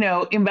kind of,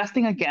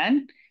 investing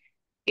again,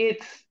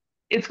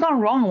 it's gone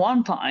wrong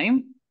one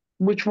time,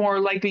 which more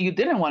likely you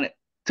didn't want it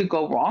to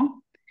go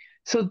wrong.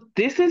 So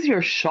this is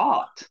your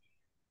shot.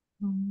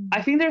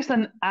 I think there's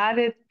an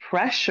added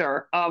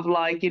pressure of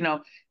like,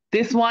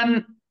 this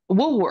one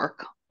will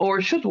work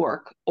or should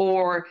work,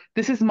 or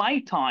this is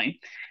my time.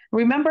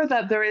 Remember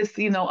that there is,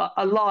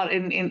 a lot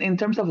in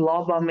terms of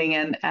love bombing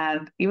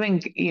and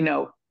even,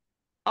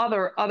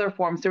 other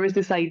forms, there is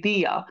this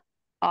idea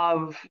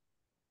of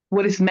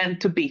what is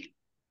meant to be,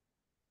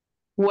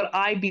 what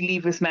I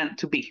believe is meant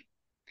to be.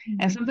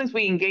 And sometimes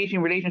we engage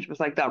in relationships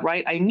like that,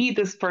 right? I meet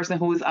this person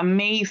who is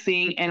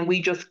amazing and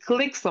we just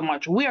click so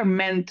much. We are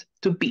meant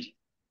to be.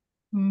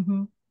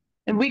 Mm-hmm.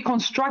 And we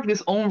construct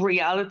this own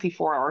reality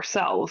for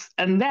ourselves.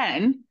 And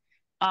then,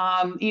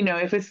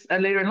 if it's a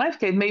later in life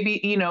case,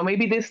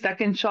 maybe this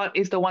second shot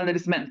is the one that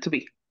is meant to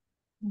be.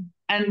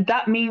 And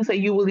that means that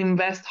you will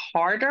invest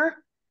harder.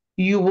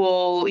 You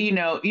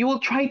will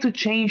try to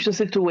change the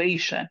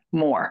situation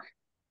more.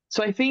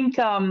 So I think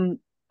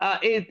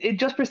it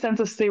just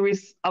presents a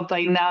series of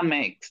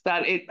dynamics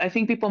that I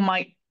think people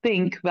might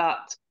think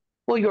that,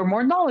 well, you're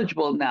more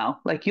knowledgeable now,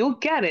 like you'll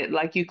get it,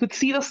 like you could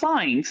see the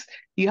signs,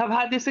 you have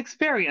had this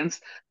experience.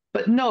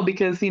 But no,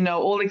 because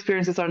all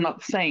experiences are not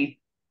the same.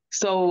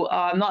 So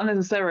not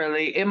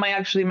necessarily. It might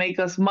actually make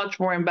us much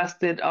more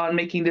invested on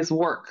making this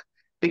work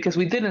because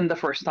we didn't the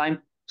first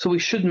time. So we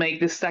should make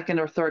this second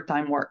or third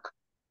time work.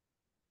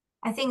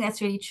 I think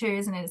that's really true,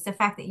 isn't it? It's the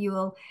fact that you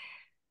will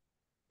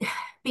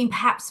be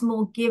perhaps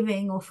more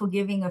giving or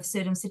forgiving of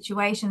certain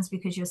situations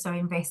because you're so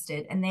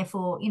invested. And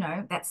therefore,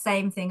 that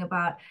same thing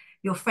about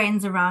your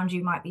friends around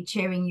you might be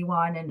cheering you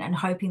on and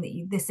hoping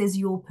that this is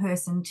your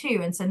person too.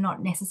 And so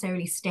not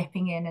necessarily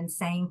stepping in and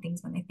saying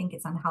things when they think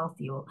it's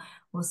unhealthy or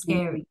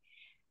scary.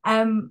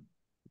 And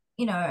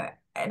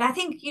I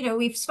think,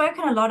 we've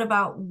spoken a lot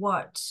about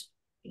what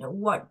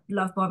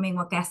love bombing,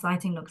 what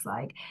gaslighting looks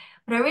like.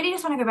 But I really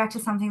just want to go back to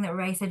something that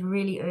Ray said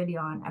really early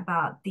on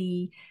about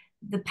the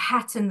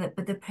pattern that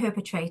the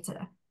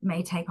perpetrator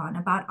may take on,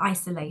 about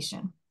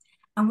isolation,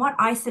 and what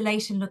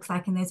isolation looks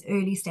like in those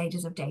early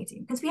stages of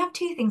dating. Because we have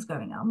two things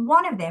going on.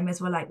 One of them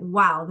is we're like,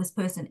 wow, this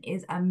person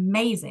is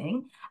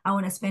amazing. I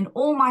want to spend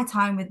all my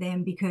time with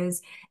them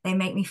because they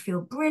make me feel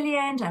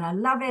brilliant and I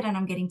love it. And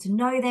I'm getting to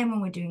know them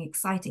and we're doing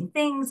exciting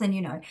things. And,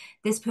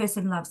 this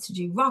person loves to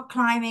do rock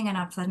climbing and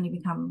I've suddenly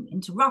become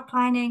into rock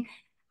climbing.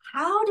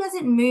 How does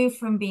it move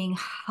from being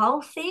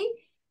healthy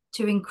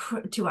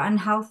to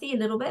unhealthy a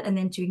little bit and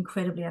then to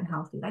incredibly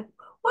unhealthy? Like,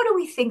 what do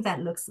we think that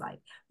looks like?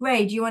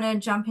 Ray, do you want to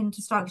jump in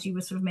to start because you were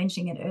sort of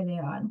mentioning it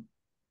earlier on?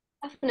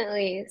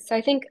 Definitely. So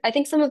I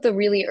think some of the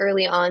really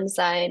early on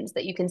signs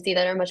that you can see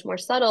that are much more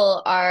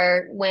subtle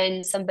are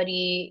when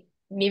somebody,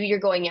 maybe you're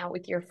going out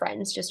with your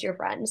friends, just your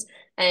friends,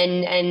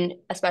 and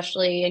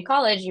especially in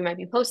college, you might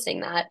be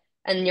posting that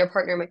and your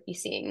partner might be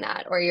seeing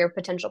that, or your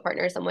potential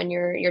partner is someone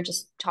you're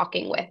just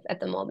talking with at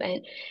the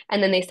moment.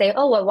 And then they say,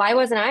 "Oh, well, why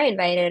wasn't I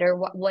invited?" Or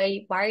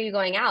why are you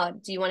going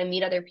out? Do you want to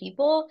meet other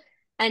people?"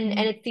 And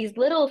it's these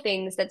little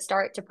things that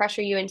start to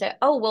pressure you into,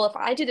 "Oh, well, if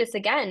I do this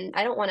again,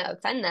 I don't want to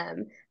offend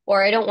them,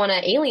 or I don't want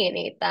to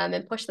alienate them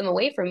and push them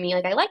away from me.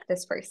 Like, I like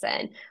this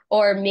person."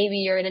 Or maybe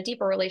you're in a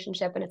deeper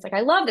relationship and it's like,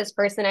 "I love this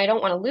person. I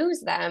don't want to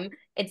lose them.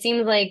 It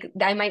seems like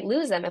I might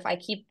lose them if I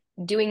keep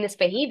doing this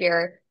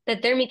behavior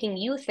that they're making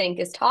you think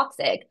is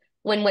toxic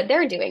when what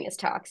they're doing is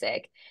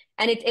toxic."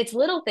 And it's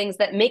little things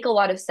that make a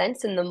lot of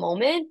sense in the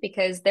moment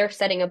because they're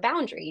setting a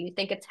boundary. You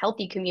think it's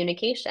healthy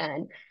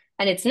communication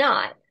and it's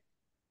not.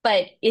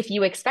 But if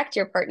you expect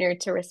your partner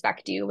to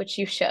respect you, which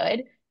you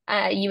should,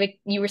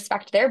 you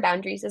respect their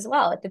boundaries as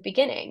well at the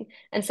beginning.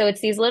 And so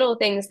it's these little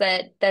things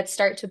that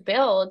start to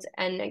build.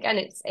 And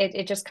again,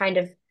 it just kind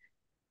of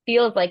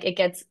feels like it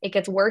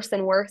gets worse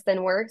and worse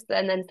and worse.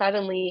 And then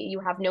suddenly you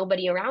have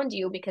nobody around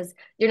you because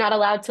you're not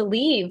allowed to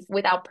leave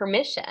without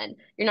permission.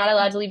 You're not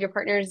allowed to leave your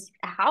partner's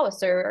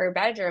house or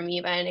bedroom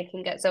even. It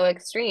can get so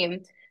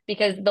extreme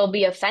because they'll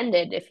be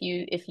offended if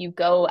you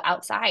go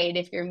outside,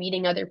 if you're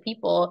meeting other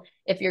people,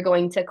 if you're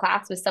going to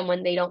class with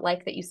someone they don't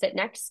like that you sit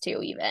next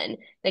to even.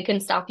 They can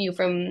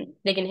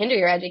hinder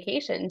your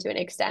education to an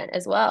extent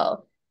as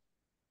well.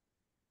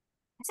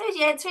 So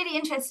yeah, it's really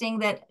interesting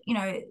that,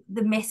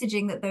 the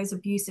messaging that those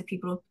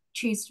people that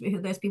choose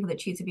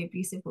to be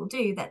abusive will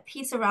do, that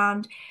piece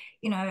around,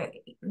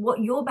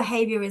 what your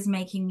behavior is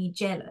making me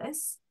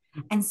jealous.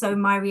 And so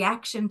my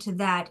reaction to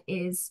that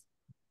is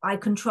I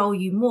control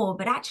you more,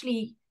 but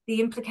actually the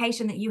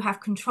implication that you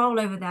have control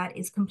over that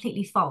is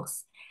completely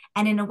false.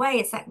 And in a way,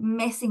 it's like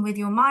messing with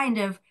your mind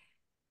of,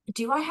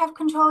 do I have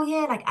control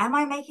here? Like, am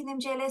I making them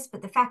jealous?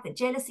 But the fact that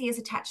jealousy is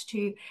attached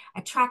to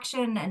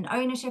attraction and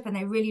ownership, and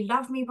they really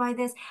love me by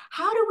this.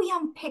 How do we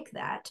unpick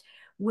that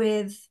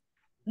with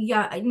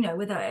yeah,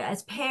 whether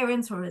as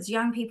parents or as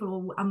young people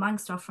or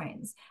amongst our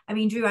friends. I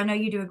mean, Drew, I know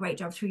you do a great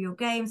job through your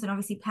games, and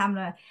obviously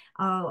Pamela,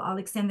 I'll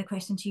extend the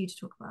question to you to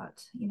talk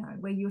about,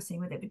 where you're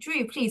seeing with it. But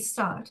Drew, please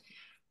start.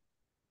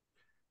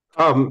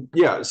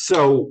 Yeah,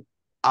 so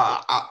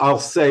I'll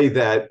say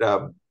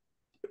that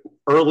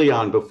early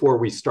on, before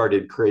we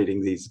started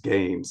creating these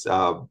games,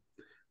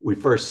 we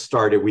first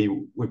started.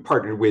 We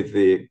partnered with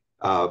it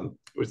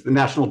was the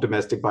National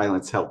Domestic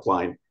Violence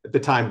Helpline. At the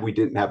time, we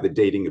didn't have the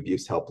dating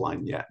abuse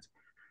helpline yet,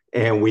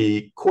 and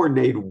we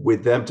coordinated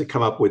with them to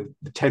come up with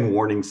the 10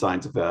 warning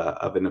signs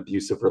of an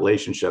abusive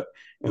relationship.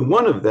 And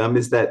one of them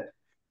is that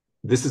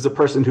this is a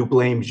person who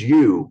blames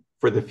you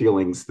for the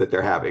feelings that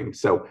they're having.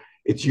 So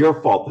it's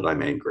your fault that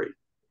I'm angry.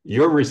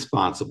 You're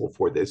responsible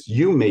for this.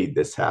 You made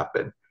this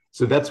happen.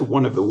 So that's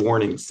one of the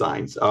warning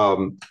signs.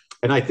 And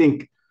I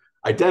think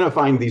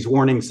identifying these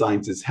warning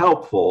signs is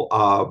helpful.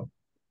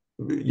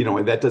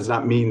 And that does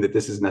not mean that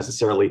this is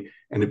necessarily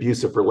an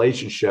abusive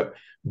relationship,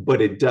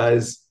 but it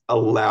does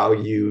allow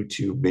you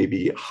to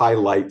maybe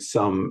highlight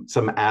some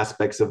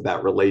aspects of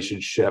that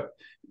relationship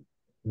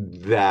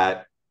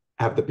that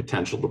have the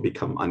potential to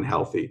become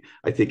unhealthy.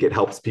 I think it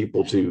helps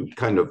people to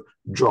kind of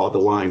draw the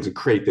lines and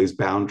create those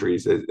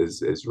boundaries,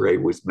 as Ray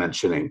was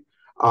mentioning.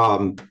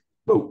 But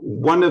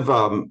one of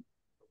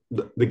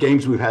the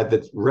games we've had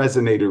that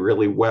resonated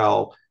really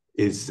well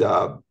is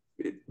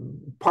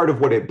part of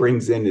what it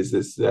brings in is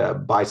this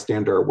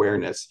bystander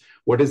awareness.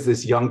 What does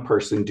this young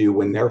person do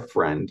when their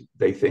friend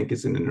they think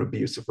is in an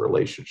abusive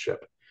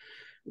relationship?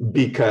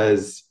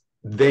 Because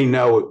they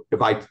know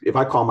if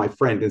I call my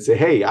friend and say,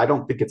 hey, I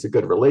don't think it's a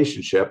good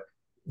relationship,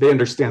 they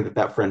understand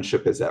that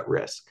friendship is at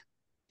risk.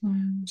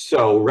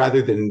 So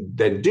rather than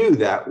do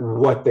that,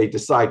 what they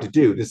decide to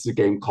do, this is a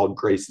game called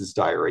Grace's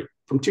Diary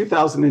from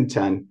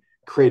 2010,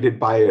 created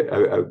by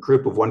a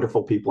group of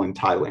wonderful people in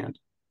Thailand.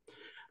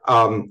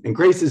 In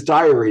Grace's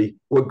Diary,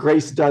 what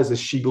Grace does is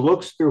she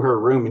looks through her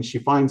room and she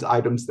finds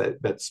items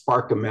that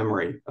spark a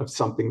memory of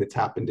something that's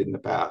happened in the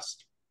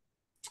past.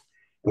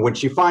 And when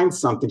she finds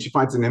something, she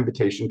finds an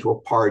invitation to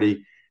a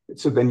party.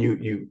 So then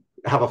you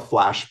have a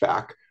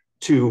flashback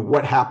to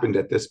what happened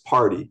at this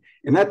party.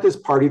 And at this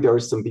party, there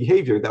was some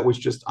behavior that was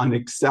just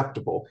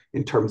unacceptable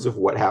in terms of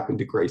what happened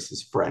to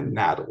Grace's friend,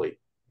 Natalie.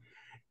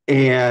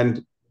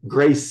 And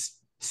Grace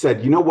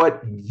said, you know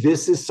what,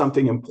 this is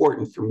something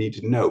important for me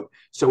to note.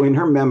 So in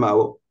her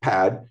memo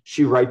pad,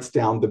 she writes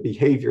down the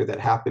behavior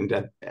that happened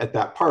at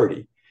that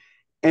party.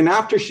 And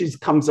after she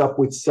comes up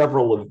with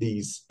several of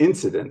these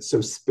incidents,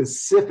 so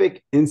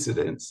specific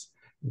incidents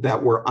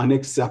that were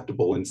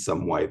unacceptable in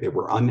some way, they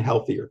were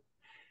unhealthy.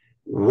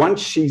 Once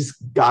she's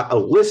got a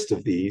list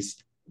of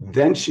these,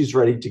 then she's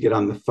ready to get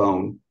on the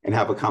phone and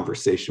have a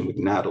conversation with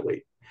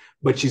Natalie.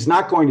 But she's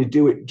not going to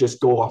do it, just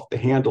go off the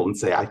handle and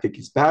say, I think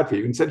he's bad for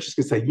you. Instead, she's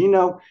going to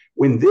say,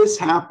 when this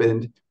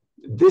happened,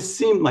 this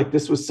seemed like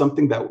this was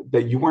something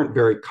that you weren't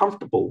very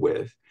comfortable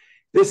with.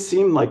 This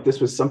seemed like this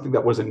was something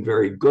that wasn't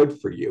very good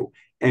for you.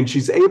 And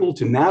she's able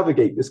to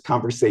navigate this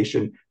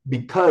conversation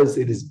because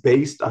it is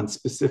based on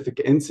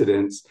specific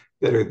incidents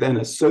that are then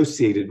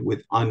associated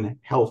with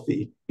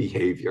unhealthy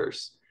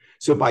behaviors.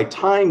 So by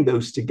tying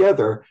those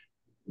together,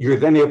 you're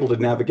then able to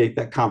navigate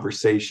that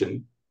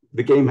conversation.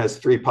 The game has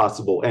 3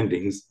 possible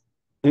endings.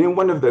 And in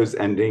one of those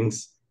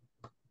endings,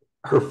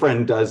 her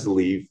friend does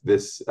leave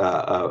this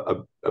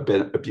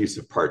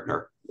abusive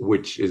partner,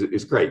 which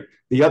is great.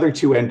 The other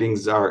 2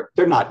 endings they're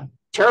not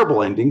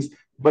terrible endings,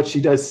 but she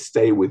does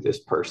stay with this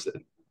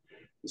person.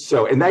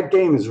 So, and that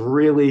game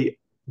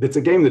it's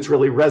a game that's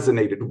really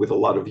resonated with a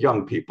lot of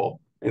young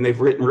people. And they've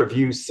written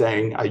reviews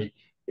saying,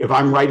 if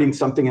I'm writing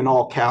something in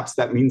all caps,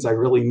 that means I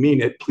really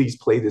mean it. Please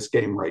play this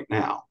game right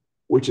now,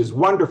 which is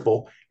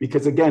wonderful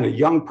because, again, a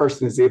young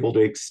person is able to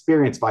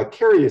experience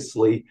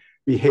vicariously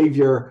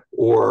behavior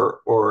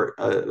or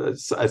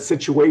a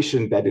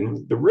situation that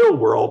in the real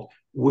world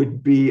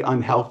would be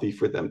unhealthy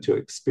for them to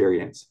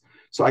experience.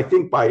 So I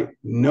think by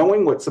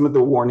knowing what some of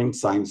the warning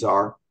signs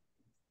are,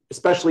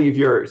 especially if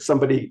you're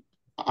somebody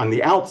on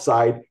the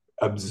outside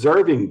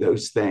observing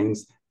those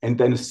things and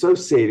then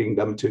associating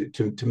them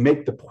to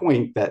make the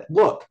point that,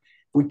 look,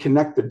 we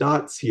connect the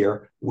dots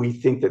here, we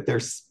think that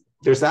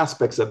there's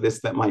aspects of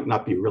this that might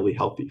not be really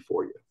healthy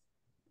for you.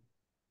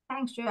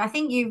 Thanks, Drew. I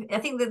think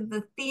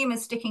the theme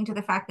is sticking to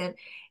the fact that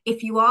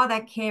if you are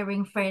that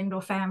caring friend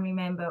or family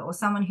member or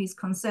someone who's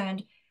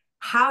concerned,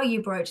 how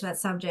you broach that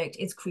subject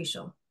is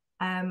crucial.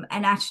 And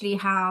actually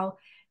how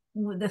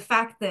the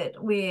fact that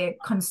we're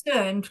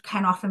concerned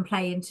can often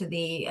play into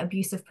the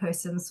abusive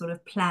person's sort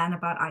of plan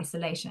about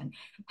isolation.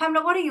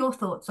 Pamela, what are your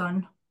thoughts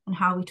on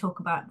how we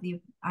talk about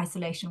the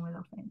isolation with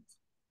our friends?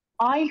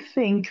 I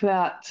think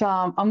that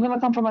I'm going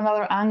to come from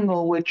another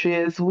angle, which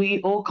is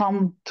we all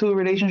come to a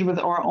relationship with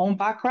our own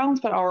backgrounds,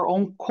 but our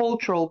own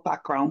cultural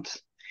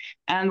backgrounds.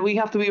 And we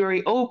have to be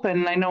very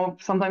open. I know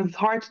sometimes it's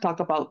hard to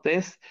talk about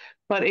this,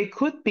 but it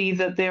could be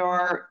that there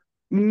are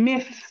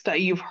myths that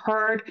you've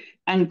heard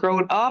and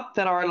grown up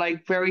that are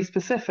like very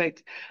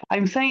specific.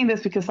 I'm saying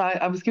this because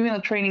I was giving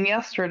a training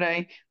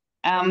yesterday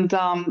And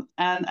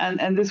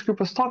this group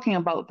was talking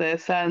about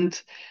this,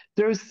 and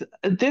there's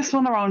this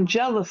one around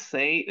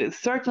jealousy.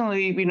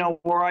 Certainly,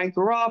 where I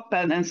grew up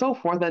and so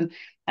forth,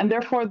 and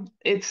therefore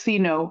it's we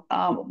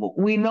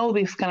know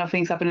these kind of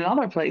things happen in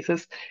other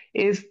places.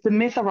 Is the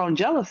myth around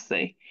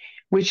jealousy,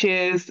 which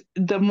is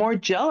the more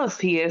jealous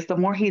he is, the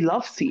more he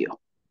loves you.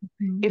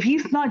 If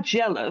he's not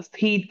jealous,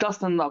 he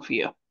doesn't love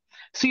you.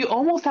 So you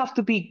almost have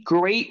to be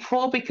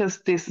grateful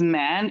because this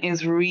man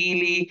is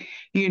really,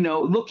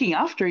 looking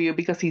after you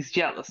because he's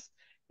jealous.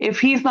 If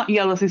he's not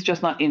jealous, he's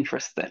just not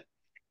interested.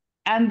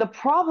 And the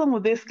problem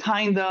with this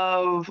kind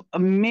of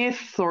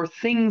myths or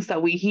things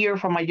that we hear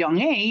from a young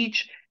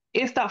age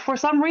is that for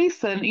some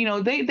reason,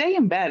 they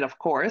embed, of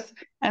course,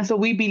 and so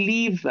we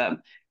believe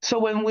them. So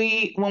when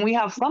we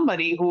have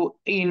somebody who,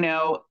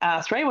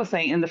 as Ray was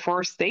saying, in the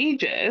first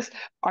stages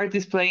are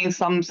displaying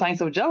some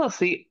signs of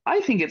jealousy, I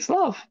think it's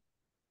love.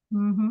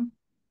 Mm-hmm.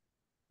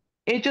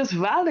 It just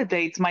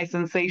validates my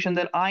sensation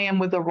that I am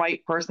with the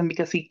right person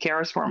because he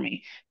cares for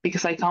me,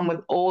 because I come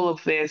with all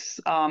of this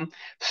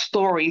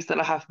stories that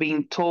I have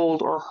been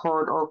told or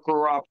heard or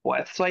grew up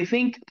with. So I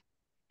think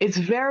it's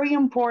very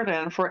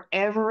important for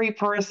every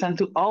person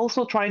to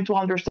also try to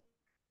understand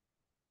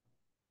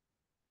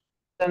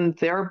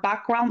their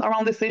background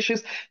around these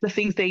issues, the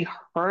things they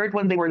heard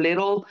when they were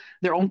little,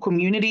 their own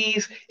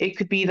communities. It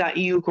could be that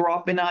you grew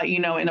up in a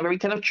very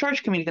kind of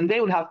church community, and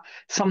they would have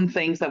some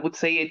things that would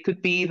say it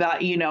could be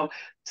that,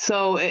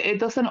 so it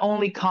doesn't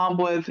only come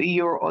with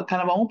your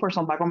kind of own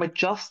personal background, but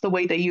just the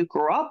way that you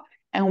grew up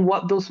and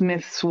what those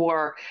myths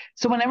were.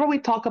 So whenever we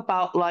talk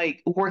about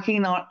like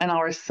working on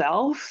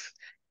ourselves,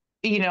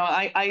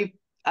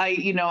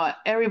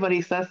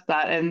 everybody says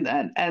that,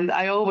 and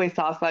I always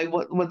ask, like,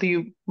 what do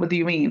you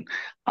mean?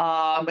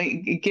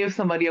 Give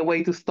somebody a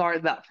way to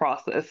start that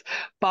process.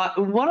 But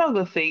one of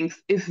the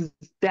things is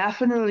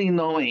definitely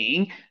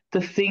knowing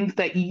the things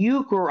that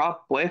you grew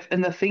up with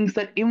and the things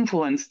that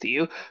influenced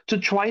you to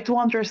try to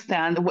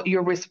understand what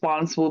your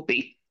response will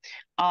be.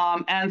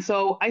 And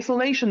so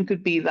isolation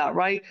could be that,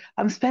 right?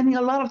 I'm spending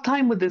a lot of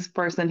time with this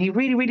person. He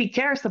really, really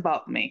cares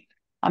about me.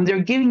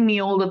 They're giving me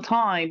all the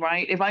time,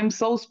 right? If I'm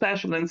so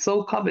special and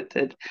so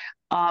coveted.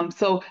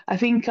 So I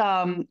think,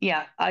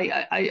 yeah,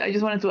 I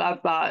just wanted to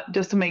add that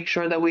just to make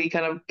sure that we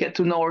kind of get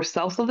to know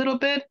ourselves a little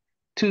bit,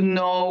 to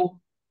know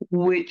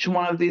which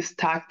one of these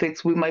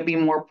tactics we might be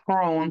more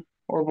prone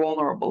or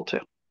vulnerable to.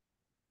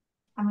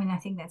 I mean, I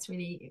think it's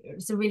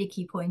a really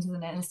key point,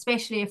 isn't it? And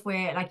especially if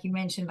we're, like you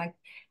mentioned, like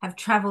have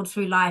traveled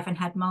through life and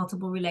had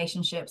multiple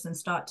relationships and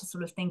start to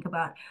sort of think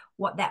about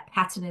what that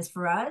pattern is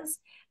for us,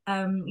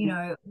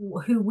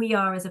 who we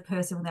are as a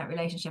person with that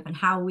relationship and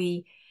how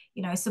we,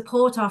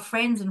 support our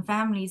friends and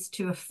families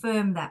to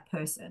affirm that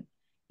person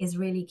is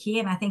really key.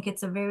 And I think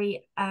it's a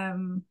very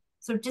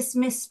sort of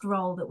dismissed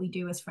role that we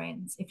do as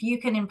friends. If you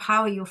can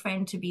empower your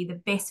friend to be the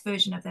best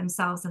version of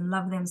themselves and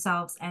love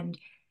themselves and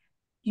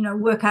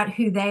work out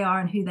who they are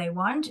and who they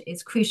want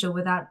is crucial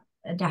without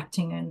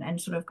adapting and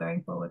sort of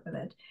going forward with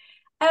it.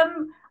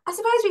 I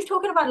suppose we've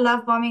talked about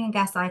love bombing and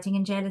gaslighting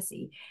and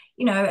jealousy,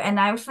 and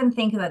I often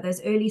think about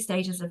those early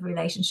stages of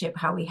relationship,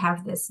 how we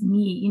have this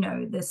need,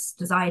 this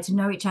desire to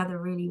know each other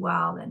really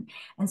well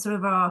and sort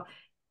of our,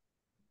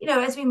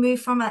 as we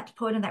move from that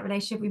point in that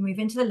relationship, we move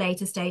into the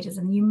later stages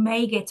and you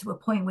may get to a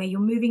point where you're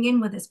moving in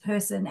with this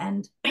person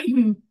and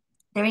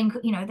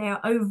they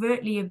are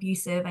overtly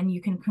abusive and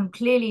you can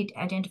clearly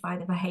identify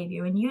the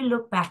behavior and you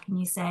look back and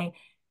you say,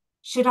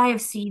 should I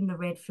have seen the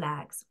red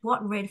flags?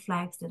 What red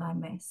flags did I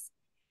miss?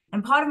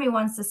 And part of me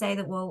wants to say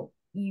that, well,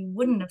 you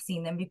wouldn't have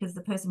seen them because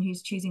the person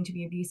who's choosing to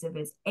be abusive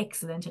is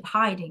excellent at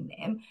hiding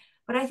them.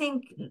 But I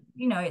think,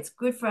 it's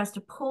good for us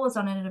to pause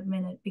on it in a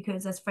minute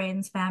because as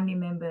friends, family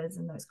members,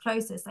 and those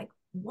closest, like,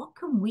 what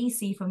can we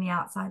see from the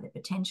outside that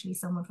potentially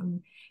someone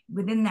from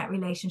within that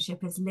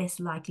relationship is less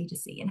likely to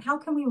see? And how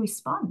can we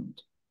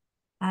respond?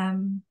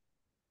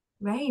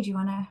 Ray, do you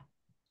want to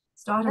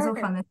start us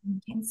off on this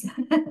intense?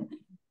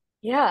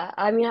 Yeah,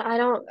 I mean, I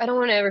don't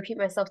want to repeat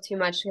myself too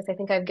much because I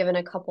think I've given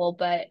a couple,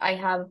 but I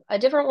have a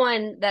different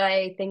one that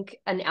I think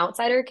an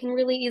outsider can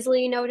really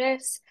easily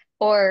notice,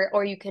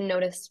 or you can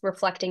notice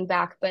reflecting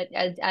back. But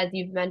as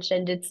you've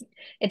mentioned,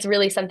 it's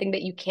really something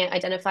that you can't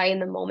identify in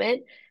the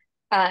moment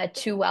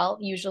too well,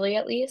 usually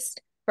at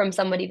least from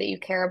somebody that you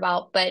care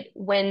about. But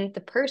when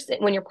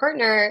your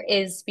partner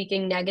is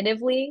speaking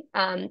negatively,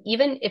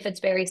 even if it's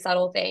very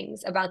subtle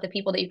things about the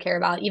people that you care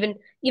about, even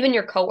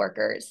your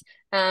coworkers,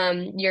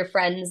 your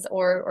friends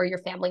or your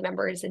family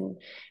members,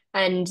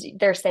 and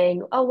they're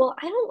saying, "Oh, well,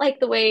 I don't like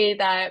the way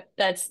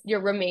that's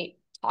your roommate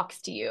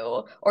talks to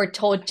you or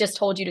told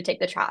you to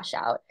take the trash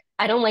out.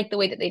 I don't like the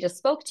way that they just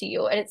spoke to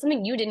you." And it's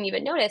something you didn't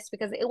even notice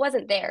because it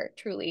wasn't there,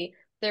 truly.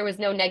 There was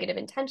no negative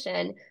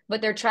intention, but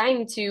they're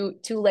trying to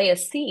lay a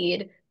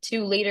seed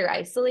to later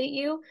isolate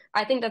you.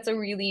 I think that's a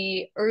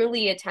really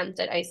early attempt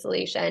at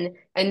isolation,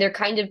 and they're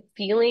kind of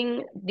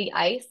feeling the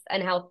ice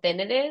and how thin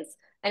it is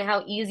and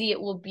how easy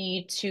it will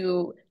be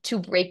to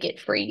break it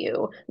for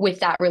you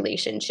with that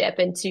relationship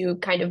and to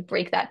kind of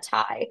break that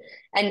tie.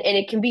 And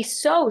it can be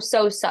so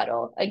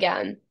subtle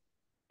again.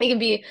 It can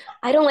be,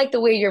 I don't like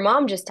the way your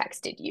mom just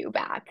texted you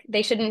back.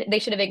 They should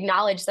have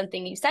acknowledged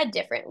something you said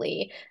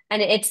differently.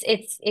 And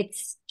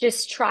it's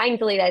just trying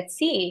to lay that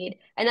seed.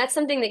 And that's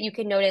something that you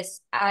can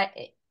notice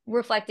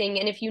reflecting.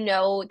 And if you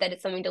know that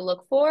it's something to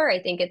look for, I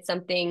think it's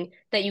something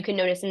that you can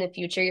notice in the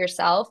future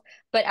yourself.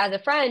 But as a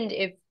friend,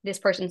 if this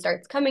person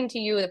starts coming to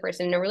you, the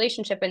person in a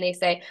relationship, and they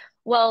say,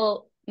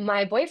 well,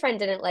 my boyfriend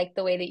didn't like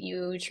the way that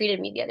you treated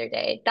me the other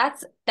day.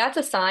 That's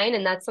a sign,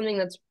 and that's something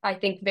that's, I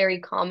think, very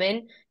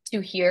common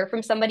to hear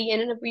from somebody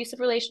in an abusive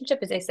relationship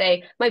is they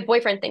say, my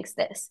boyfriend thinks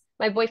this,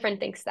 my boyfriend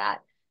thinks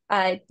that.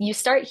 You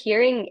start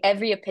hearing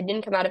every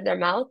opinion come out of their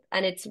mouth,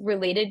 and it's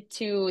related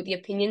to the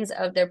opinions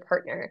of their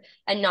partner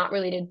and not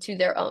related to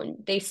their own.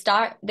 They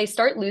start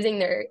losing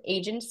their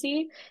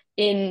agency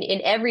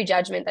in every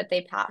judgment that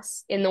they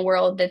pass in the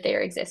world that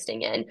they're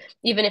existing in.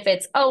 Even if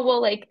it's, oh,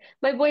 well, like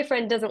my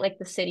boyfriend doesn't like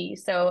the city,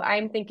 so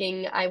I'm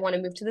thinking I want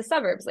to move to the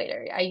suburbs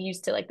later. I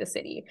used to like the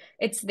city.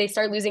 It's they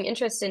start losing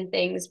interest in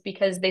things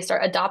because they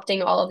start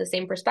adopting all of the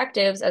same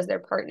perspectives as their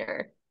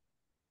partner.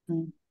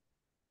 Mm.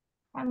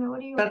 I mean, what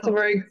are your That's a thoughts?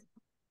 very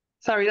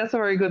Sorry, that's a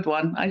very good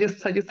one. I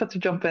just had to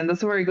jump in.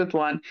 That's a very good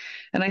one.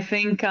 And I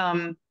think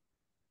the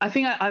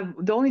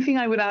only thing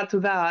I would add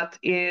to that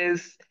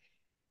is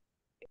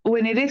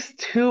when it is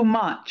too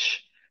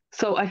much.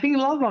 So I think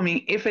love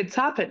bombing, if it's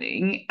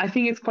happening, I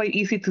think it's quite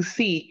easy to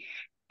see.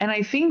 And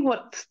I think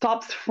what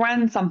stops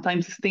friends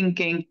sometimes is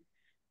thinking,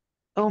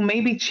 oh,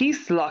 maybe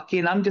she's lucky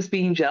and I'm just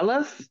being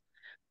jealous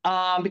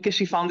because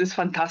she found this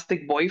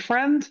fantastic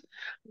boyfriend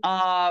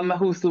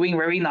who's doing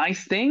very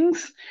nice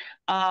things.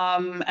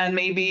 And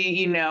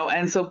maybe,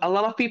 and so a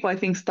lot of people I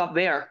think stop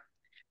there.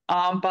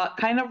 But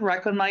kind of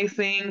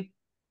recognizing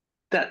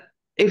that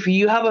if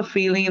you have a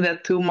feeling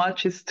that too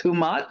much is too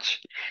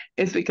much,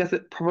 it's because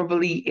it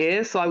probably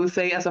is. So I would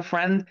say, as a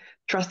friend,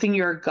 trusting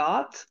your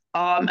gut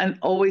and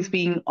always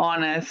being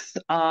honest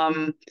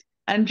and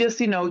just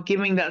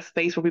giving that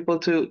space for people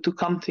to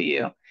come to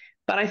you.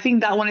 But I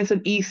think that one is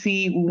an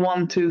easy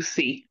one to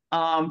see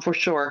for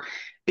sure,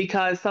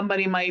 because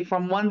somebody might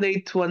from one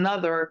day to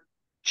another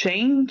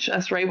change,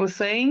 as Ray was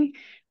saying,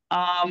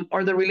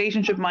 or the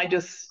relationship might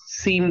just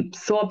seem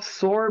so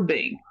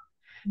absorbing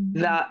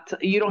that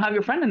you don't have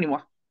your friend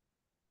anymore.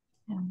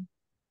 Yeah.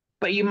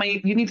 But you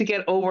need to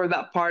get over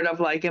that part of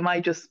like, am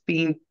I just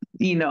being,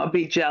 a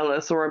bit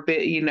jealous or a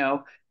bit,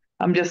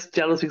 I'm just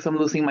jealous because I'm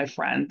losing my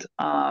friend.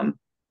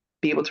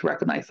 Be able to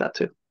recognize that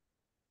too.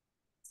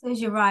 So as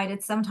you're right,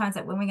 it's sometimes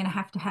that when we're going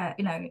to have,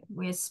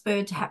 we're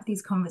spurred to have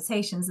these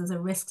conversations, there's a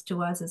risk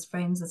to us as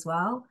friends as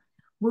well.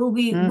 Will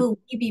we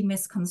be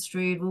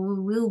misconstrued?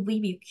 Will we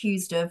be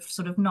accused of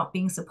sort of not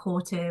being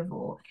supportive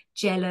or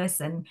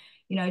jealous? And,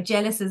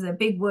 jealous is a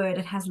big word.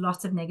 It has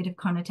lots of negative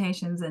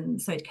connotations, and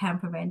so it can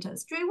prevent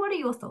us. Drew, what are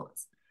your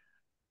thoughts?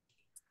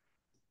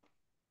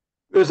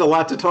 There's a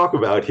lot to talk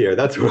about here.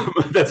 That's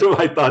that's what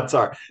my thoughts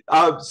are.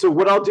 So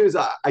what I'll do is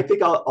I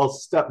think I'll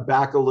step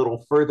back a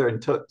little further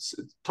and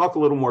talk a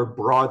little more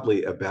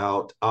broadly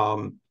about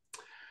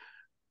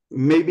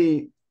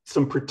maybe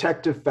some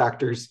protective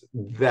factors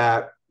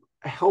that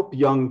help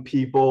young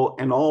people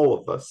and all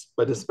of us,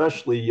 but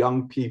especially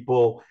young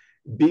people,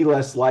 be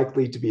less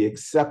likely to be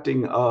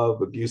accepting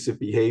of abusive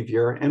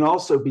behavior and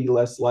also be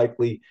less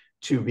likely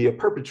to be a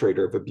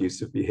perpetrator of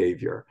abusive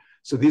behavior.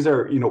 So these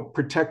are,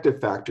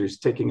 protective factors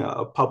taking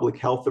a public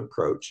health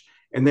approach,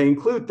 and they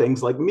include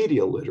things like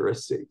media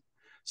literacy.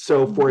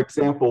 So, for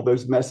example,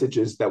 those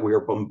messages that we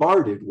are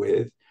bombarded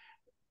with,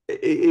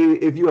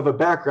 if you have a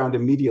background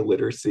in media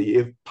literacy,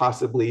 if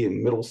possibly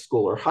in middle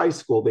school or high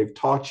school, they've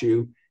taught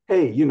you,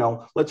 hey,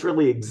 let's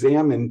really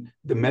examine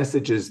the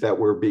messages that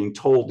we're being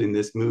told in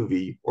this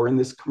movie or in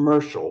this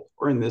commercial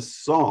or in this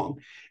song.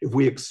 If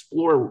we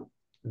explore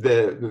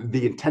the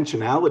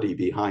intentionality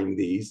behind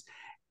these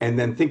and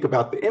then think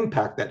about the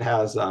impact that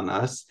has on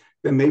us,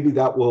 then maybe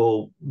that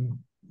will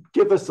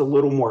give us a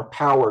little more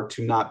power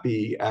to not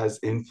be as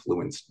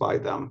influenced by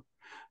them.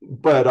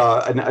 But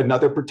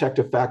another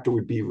protective factor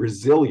would be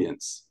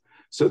resilience.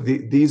 So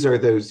these are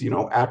those,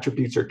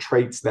 attributes or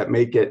traits that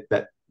make it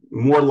that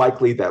more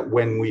likely that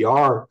when we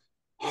are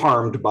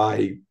harmed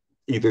by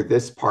either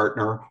this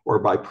partner or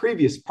by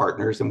previous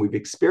partners and we've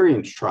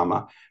experienced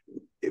trauma,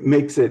 it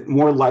makes it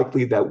more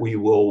likely that we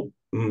will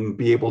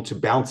be able to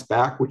bounce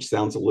back, which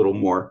sounds a little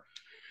more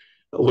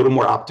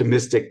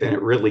optimistic than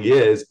it really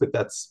is, but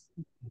that's,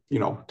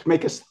 to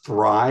make us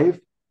thrive.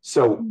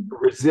 So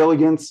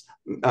resilience,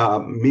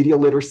 media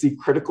literacy,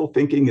 critical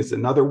thinking is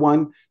another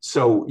one.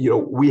 So,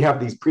 we have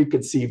these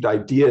preconceived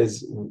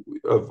ideas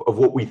of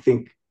what we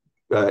think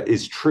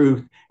is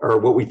truth or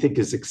what we think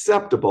is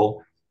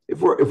acceptable.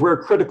 If we're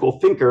a critical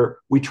thinker,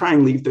 we try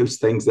and leave those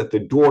things at the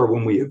door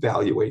when we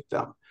evaluate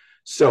them.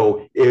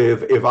 So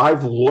if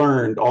I've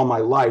learned all my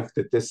life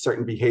that this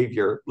certain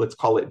behavior, let's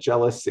call it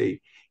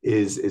jealousy,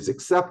 is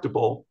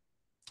acceptable,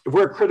 if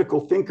we're a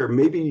critical thinker,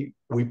 maybe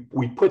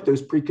we put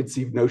those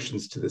preconceived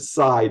notions to the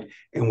side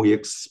and we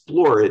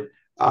explore it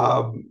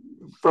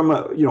from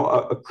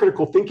a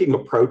critical thinking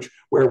approach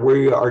where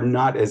we are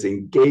not as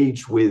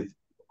engaged with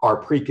our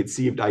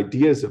preconceived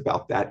ideas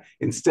about that.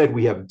 Instead,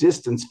 we have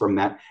distance from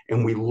that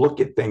and we look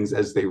at things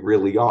as they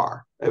really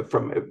are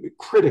from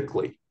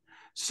critically.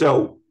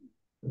 So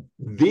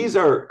these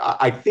are,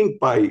 I think,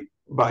 by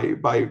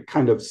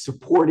kind of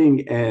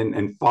supporting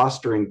and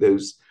fostering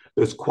those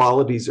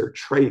qualities or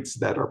traits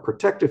that are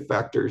protective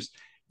factors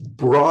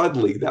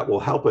broadly, that will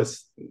help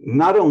us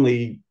not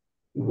only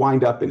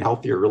wind up in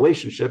healthier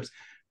relationships,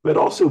 but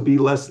also be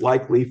less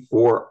likely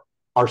for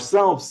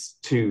ourselves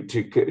to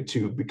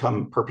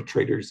become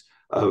perpetrators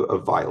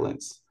of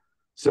violence.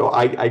 So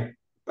I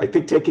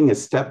think taking a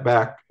step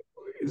back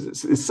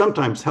is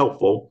sometimes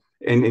helpful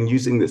in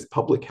using this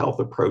public health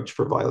approach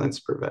for violence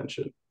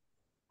prevention.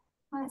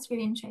 Oh, that's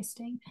really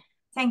interesting.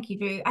 Thank you,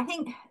 Drew. I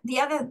think the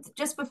other,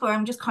 just before,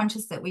 I'm just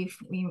conscious that we've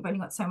only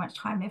got so much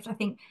time left. I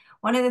think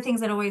one of the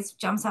things that always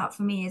jumps out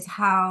for me is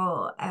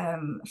how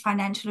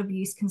financial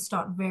abuse can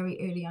start very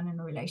early on in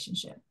a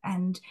relationship.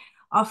 And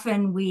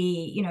often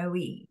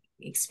we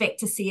expect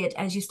to see it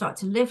as you start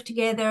to live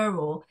together,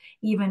 or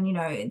even,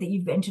 that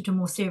you've entered a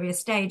more serious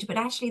stage. But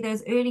actually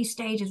those early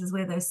stages is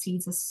where those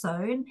seeds are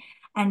sown.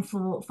 And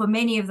for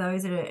many of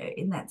those that are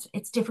in that,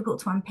 it's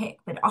difficult to unpick,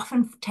 but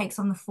often takes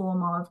on the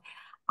form of,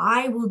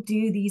 I will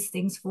do these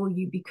things for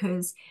you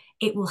because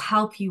it will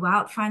help you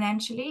out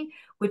financially,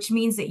 which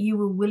means that you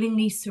will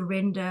willingly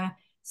surrender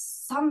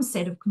some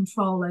set of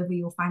control over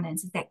your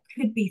finances. That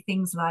could be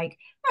things like,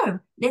 no,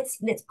 let's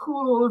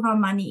pool all of our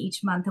money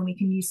each month and we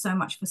can use so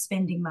much for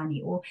spending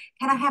money. Or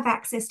can I have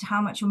access to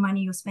how much your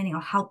money you're spending?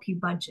 I'll help you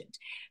budget.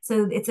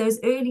 So it's those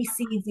early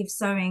seeds of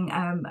sowing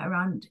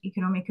around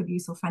economic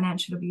abuse or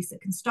financial abuse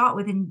that can start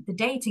within the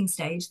dating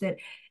stage that,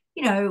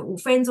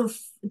 friends or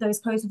those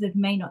close that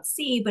may not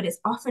see, but it's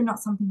often not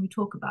something we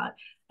talk about.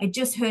 I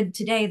just heard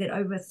today that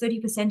over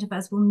 30% of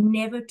us will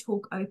never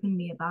talk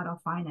openly about our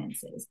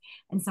finances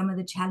and some of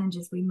the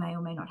challenges we may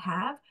or may not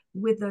have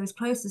with those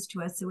closest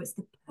to us. So it's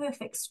the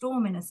perfect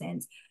storm, in a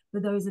sense, for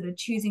those that are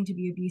choosing to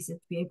be abusive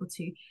to be able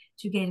to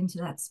get into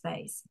that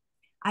space.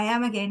 I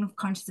am, again,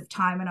 conscious of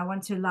time, and I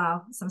want to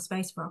allow some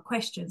space for our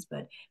questions.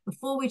 But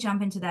before we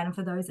jump into that, and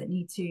for those that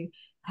need to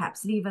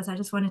perhaps leave us, I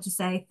just wanted to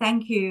say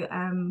thank you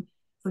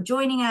for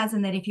joining us,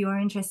 and that if you are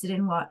interested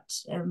in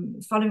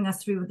following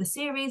us through with the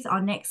series,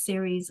 our next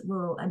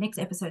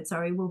episode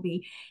will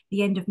be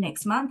the end of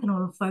next month, and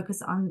we'll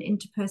focus on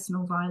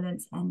interpersonal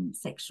violence and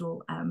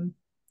sexual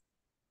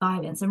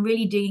violence, and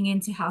really digging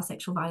into how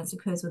sexual violence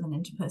occurs within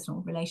an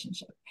interpersonal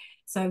relationship.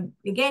 So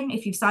again,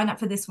 if you've signed up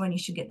for this one, you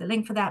should get the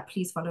link for that.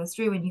 Please follow us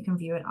through, and you can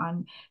view it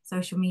on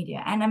social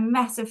media. And a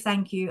massive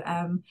thank you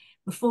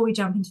before we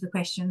jump into the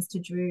questions to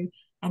Drew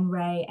and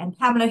Ray and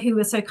Pamela, who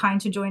were so kind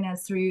to join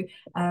us through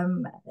a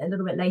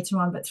little bit later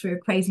on, but through a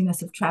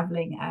craziness of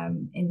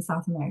traveling in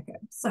South America.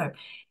 So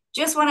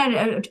just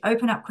wanted to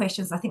open up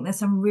questions. I think there's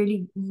some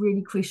really,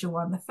 really crucial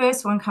one. The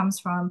first one comes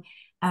from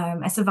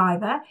a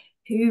survivor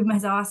who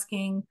is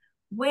asking,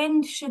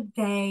 when should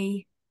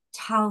they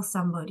tell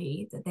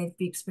somebody that they've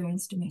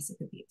experienced domestic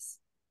abuse?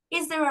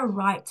 Is there a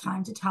right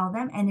time to tell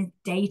them, and is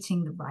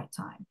dating the right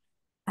time?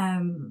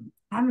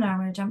 Pamela, I'm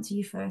going to jump to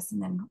you first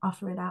and then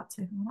offer it out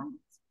to everyone else.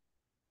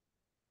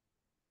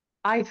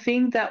 I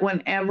think that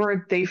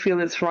whenever they feel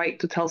it's right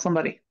to tell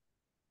somebody,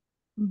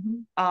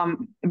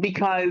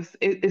 because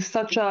it's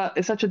such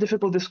a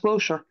difficult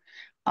disclosure,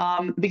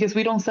 because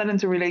we don't set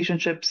into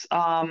relationships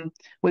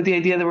with the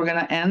idea that we're going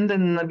to end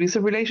an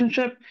abusive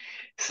relationship.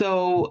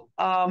 So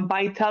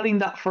by telling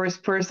that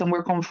first person,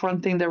 we're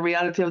confronting the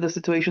reality of the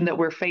situation that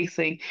we're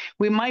facing.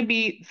 We might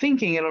be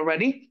thinking it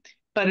already,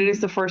 but it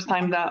is the first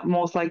time that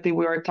most likely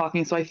we are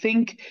talking. So I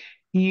think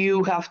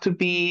you have to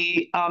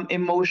be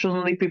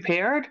emotionally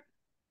prepared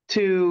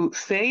to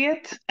say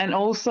it, and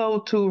also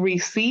to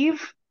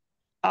receive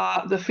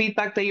the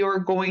feedback that you're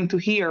going to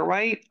hear,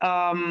 right?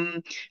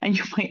 And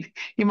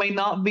you might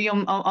not be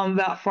on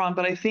that front,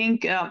 but I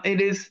think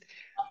it is.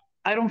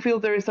 I don't feel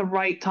there is a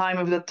right time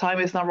if the time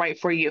is not right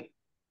for you.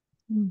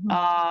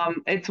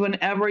 It's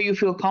whenever you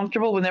feel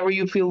comfortable, whenever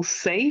you feel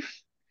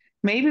safe,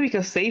 maybe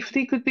because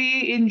safety could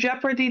be in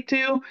jeopardy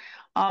too.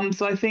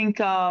 So I think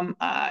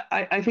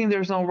I think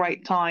there's no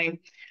right time.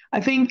 I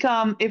think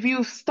if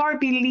you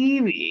start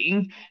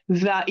believing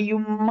that you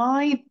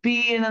might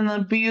be in an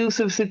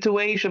abusive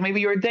situation, maybe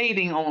you're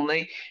dating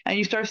only, and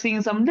you start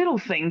seeing some little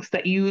things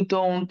that you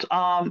don't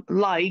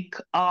like,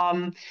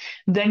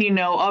 then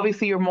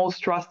obviously your most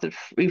trusted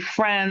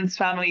friends,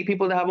 family,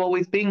 people that have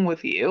always been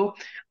with you,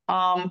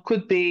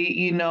 could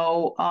be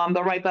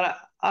the right. But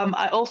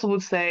I also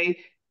would say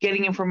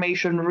getting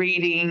information,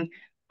 reading,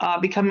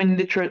 becoming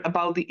literate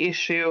about the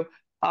issue.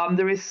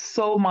 There is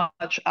so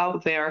much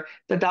out there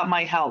that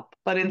might help.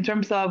 But in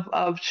terms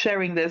of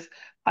sharing this,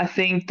 I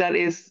think that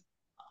is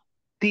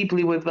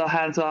deeply with the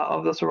hands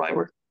of the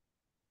survivor.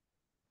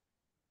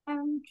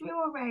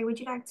 Drew or Ray, would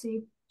you like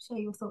to share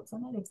your thoughts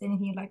on it? If there's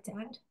anything you'd like to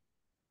add?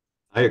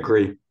 I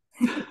agree.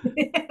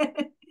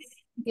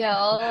 Yeah,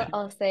 all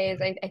I'll say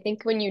is I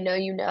think when you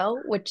know,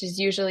 which is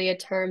usually a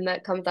term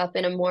that comes up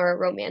in a more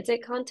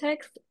romantic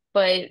context,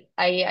 but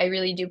I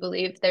really do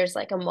believe there's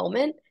like a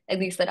moment at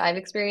least that I've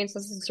experienced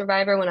as a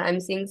survivor, when I'm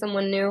seeing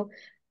someone new,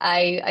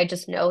 I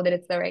just know that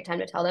it's the right time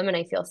to tell them and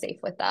I feel safe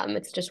with them.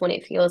 It's just when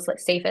it feels like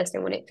safest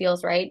and when it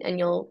feels right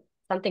and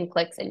something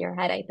clicks in your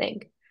head, I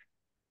think.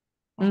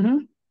 Mm-hmm.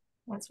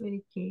 That's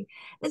really key.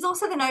 There's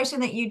also the notion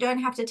that you don't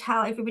have to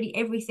tell everybody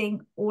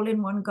everything all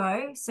in one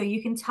go. So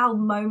you can tell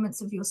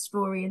moments of your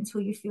story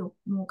until you feel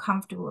more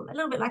comfortable, a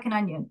little bit like an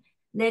onion.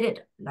 Let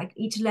it, like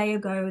each layer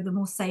go, the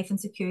more safe and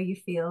secure you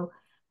feel.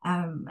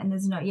 And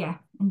there's no, yeah,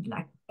 and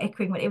like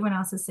echoing what everyone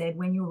else has said,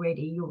 when you're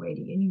ready,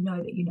 and you know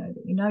that you know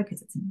that you know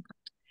because it's in your gut.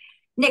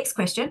 Next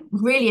question,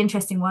 really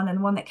interesting one,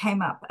 and one that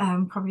came up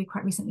probably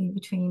quite recently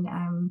between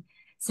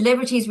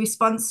celebrities'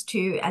 response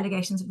to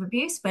allegations of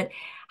abuse. But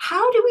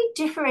how do we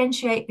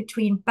differentiate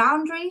between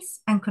boundaries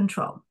and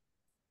control?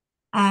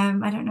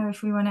 I don't know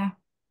if we want to,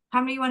 how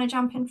many you want to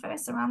jump in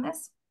first around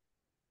this?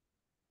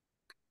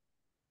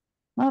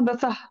 Well,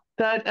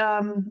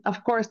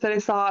 of course that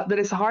is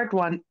a hard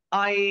one.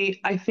 I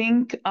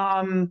think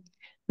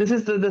this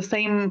is the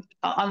same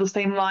on the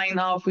same line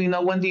of,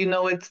 when do you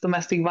know it's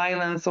domestic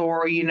violence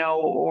or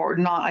or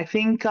not. I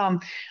think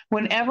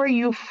whenever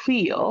you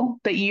feel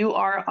that you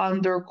are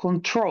under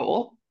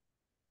control,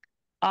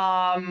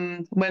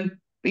 when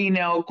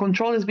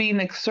control is being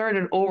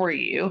exerted over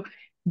you,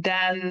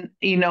 then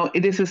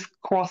this is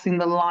crossing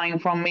the line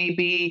from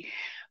maybe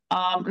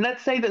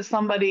let's say that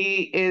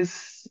somebody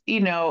is,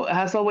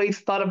 has always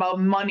thought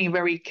about money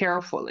very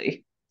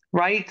carefully,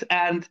 right?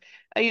 And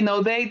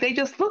they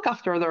just look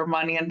after their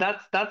money, and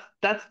that's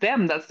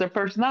them, that's their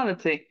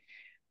personality.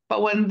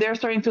 But when they're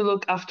starting to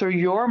look after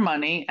your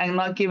money and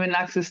not giving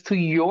access to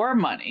your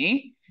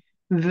money,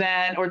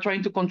 then, or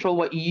trying to control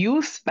what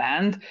you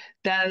spend,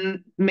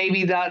 then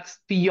maybe that's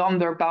beyond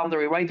their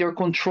boundary, right? They're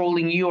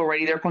controlling you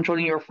already. They're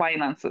controlling your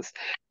finances.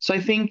 So I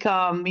think,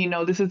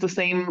 this is the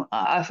same,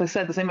 as I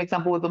said, the same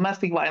example with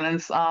domestic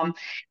violence.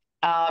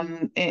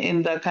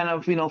 In the kind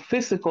of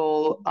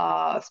physical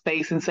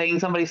space, and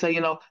somebody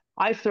say,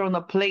 I've thrown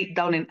a plate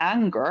down in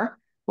anger.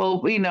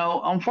 Well,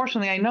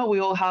 unfortunately, I know we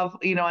all have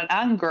an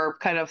anger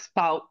kind of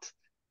spout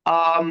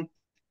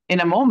in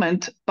a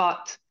moment,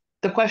 but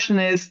the question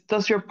is,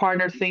 does your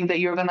partner think that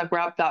you're going to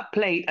grab that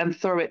plate and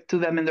throw it to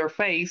them in their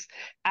face,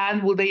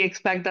 and will they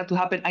expect that to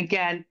happen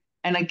again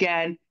and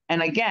again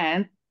and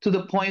again, to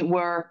the point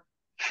where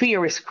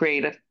fear is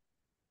created?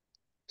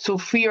 So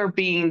fear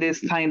being this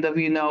kind of,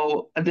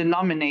 a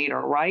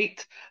denominator,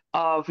 right?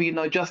 Of,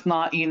 just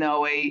not,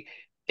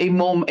 a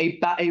moment,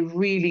 a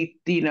really,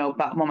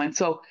 bad moment.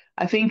 So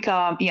I think,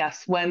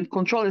 yes, when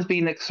control is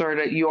being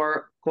exerted,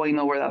 you're going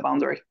over that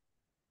boundary.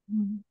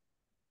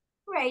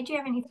 Ray, do you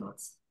have any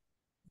thoughts?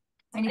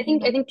 I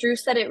think Drew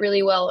said it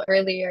really well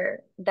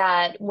earlier,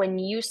 that when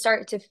you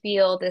start to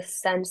feel this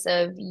sense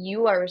of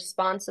you are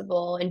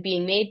responsible and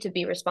being made to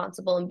be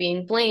responsible and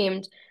being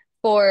blamed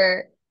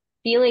for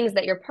feelings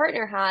that your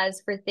partner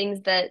has for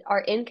things that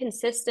are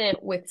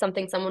inconsistent with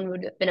something someone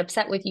would have been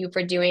upset with you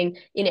for doing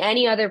in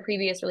any other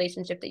previous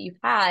relationship that you've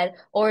had,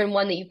 or in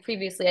one that you've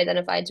previously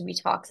identified to be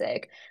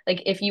toxic.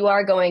 Like if you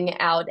are going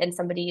out and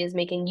somebody is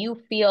making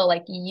you feel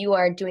like you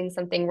are doing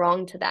something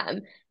wrong to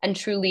them and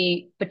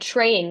truly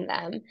betraying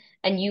them,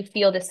 and you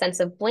feel this sense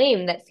of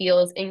blame that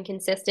feels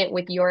inconsistent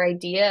with your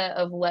idea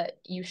of what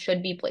you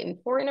should be blamed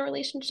for in a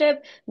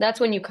relationship, that's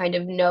when you kind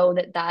of know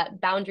that that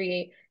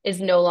boundary is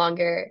no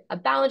longer a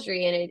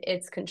boundary and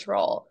it's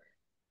control.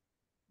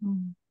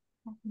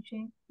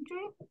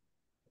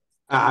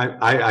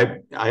 I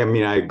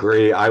mean, I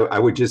agree. I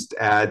would just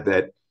add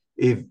that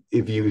if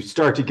you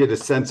start to get a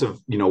sense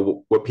of,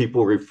 what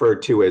people refer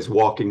to as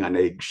walking on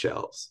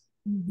eggshells,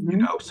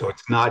 so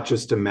it's not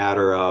just a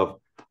matter of,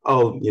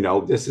 oh,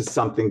 this is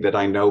something that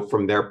I know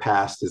from their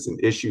past is an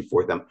issue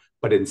for them,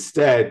 but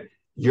instead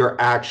you're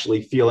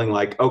actually feeling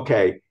like,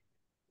 okay,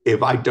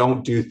 if I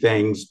don't do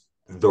things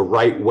the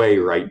right way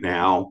right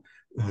now,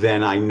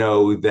 then I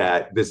know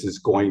that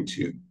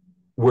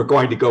we're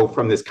going to go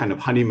from this kind of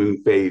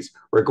honeymoon phase,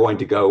 we're going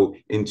to go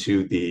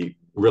into the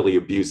really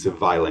abusive,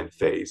 violent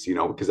phase,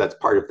 because that's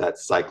part of that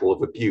cycle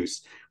of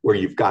abuse where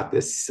you've got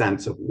this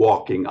sense of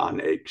walking on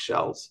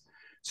eggshells.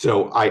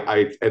 So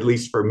I, at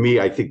least for me,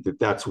 I think that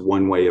that's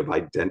one way of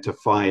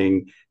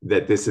identifying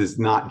that this is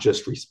not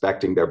just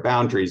respecting their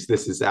boundaries.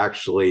 This is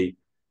actually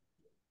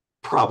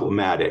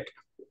problematic.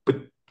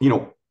 But,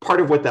 part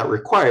of what that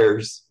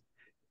requires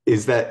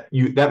is that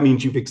that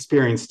means you've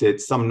experienced it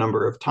some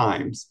number of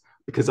times,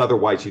 because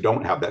otherwise you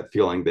don't have that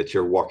feeling that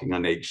you're walking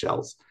on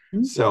eggshells.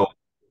 So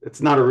it's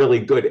not a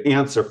really good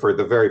answer for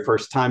the very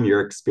first time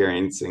you're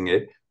experiencing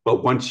it.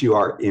 But once you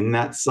are in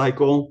that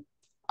cycle,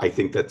 I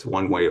think that's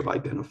one way of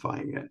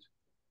identifying it.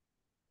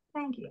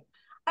 Thank you.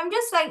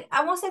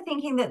 I'm also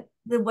thinking that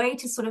the way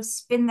to sort of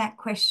spin that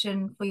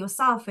question for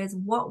yourself is,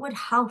 what would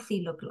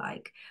healthy look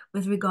like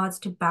with regards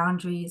to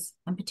boundaries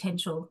and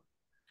potential,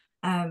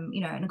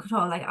 and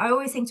control? Like I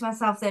always think to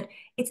myself that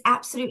it's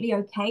absolutely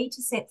okay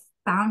to set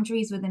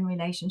boundaries within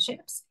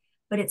relationships,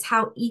 but it's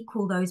how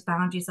equal those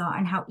boundaries are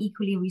and how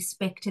equally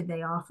respected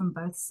they are from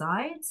both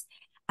sides.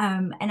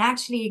 And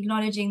actually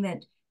acknowledging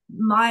that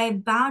my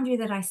boundary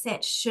that I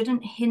set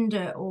shouldn't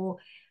hinder or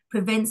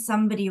prevents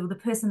somebody or the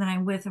person that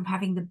I'm with from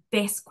having the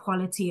best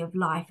quality of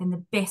life and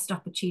the best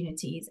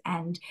opportunities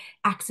and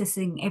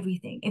accessing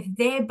everything. If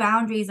their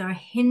boundaries are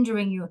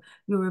hindering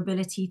your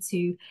ability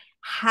to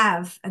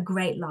have a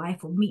great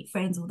life or meet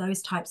friends or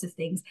those types of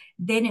things,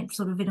 then it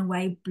sort of in a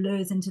way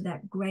blurs into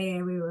that gray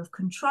area of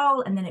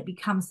control. And then it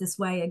becomes this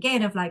way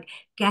again of like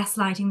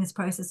gaslighting, this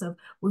process of,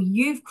 well,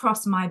 you've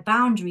crossed my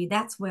boundary.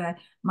 That's where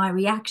my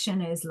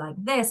reaction is like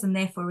this, and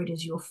therefore it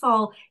is your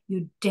fault.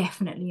 You're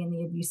definitely in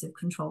the abusive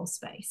control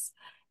space.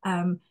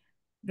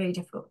 Very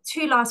difficult.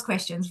 Two last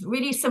questions.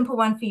 Really simple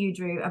one for you,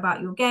 Drew,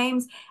 about your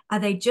games. Are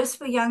they just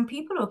for young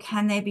people, or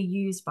can they be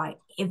used by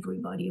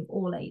everybody of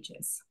all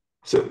ages?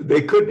 So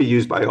they could be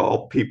used by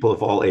all people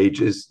of all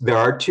ages. There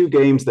are two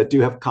games that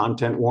do have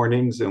content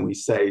warnings, and we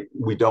say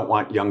we don't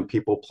want young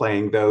people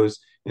playing those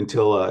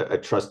until a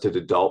trusted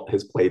adult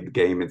has played the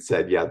game and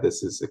said, yeah,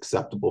 this is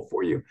acceptable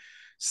for you.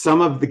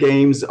 Some of the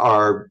games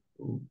are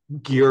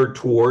geared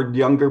toward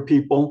younger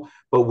people,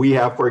 but we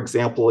have, for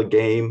example, a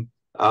game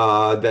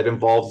that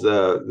involves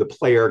the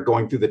player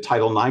going through the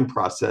Title IX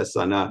process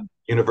on a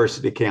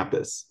university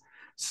campus.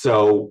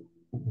 So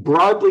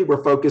broadly,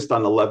 we're focused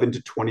on 11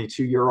 to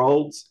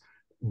 22-year-olds,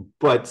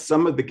 but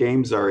some of the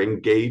games are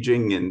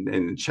engaging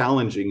and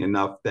challenging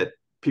enough that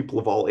people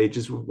of all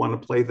ages would want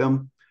to play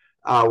them.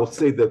 We'll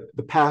say the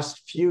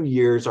past few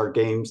years, our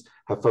games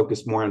have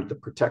focused more on the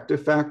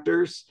protective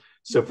factors.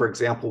 So, for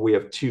example, we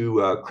have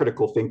two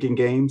critical thinking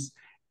games,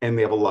 and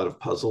they have a lot of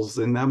puzzles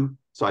in them.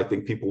 So I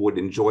think people would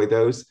enjoy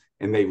those,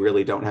 and they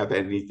really don't have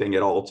anything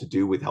at all to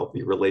do with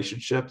healthy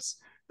relationships.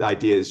 The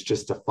idea is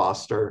just to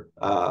foster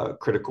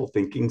critical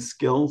thinking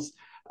skills.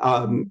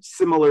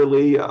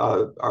 Similarly,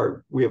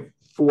 we have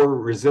 4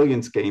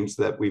 resilience games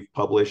that we've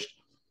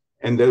published.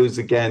 And those,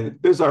 again,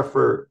 those are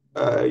for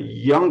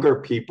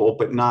younger people,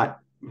 but not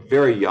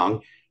very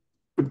young.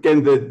 But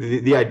again,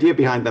 the idea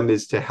behind them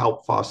is to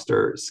help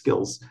foster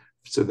skills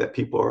so that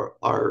people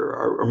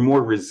are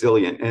more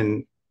resilient.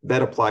 And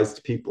that applies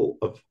to people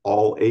of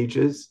all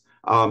ages.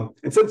 And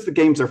since the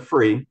games are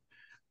free,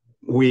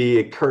 we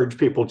encourage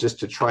people just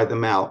to try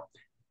them out.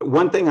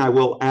 One thing I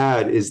will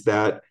add is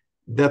that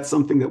that's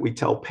something that we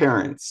tell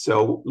parents.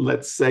 So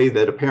let's say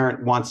that a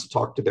parent wants to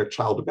talk to their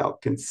child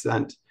about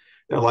consent.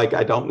 They're like,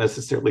 I don't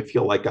necessarily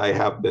feel like I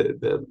have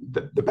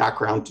the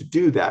background to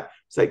do that.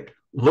 It's like,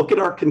 look at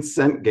our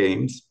consent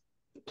games,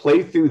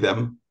 play through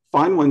them,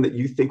 find one that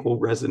you think will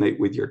resonate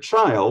with your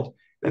child,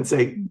 and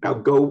say, now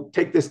go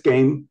take this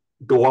game,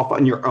 go off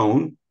on your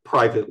own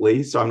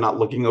privately, so I'm not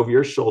looking over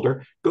your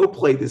shoulder. Go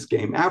play this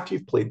game. After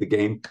you've played the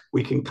game,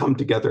 we can come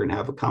together and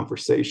have a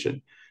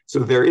conversation. So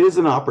there is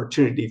an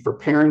opportunity for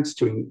parents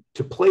to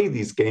play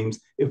these games,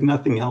 if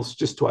nothing else,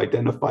 just to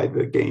identify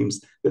the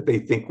games that they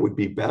think would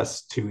be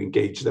best to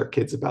engage their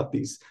kids about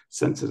these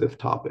sensitive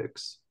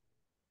topics.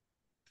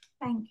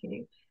 Thank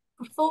you.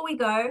 Before we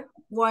go,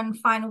 one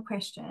final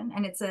question,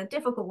 and it's a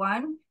difficult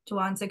one to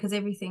answer because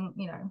everything,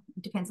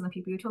 depends on the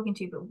people you're talking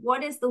to, but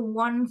what is the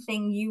one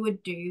thing you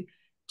would do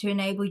to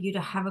enable you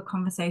to have a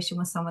conversation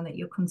with someone that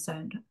you're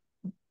concerned,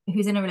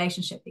 who's in a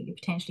relationship that you're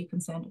potentially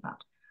concerned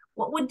about?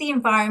 What would the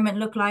environment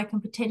look like,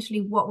 and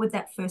potentially what would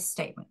that first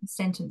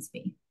sentence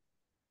be?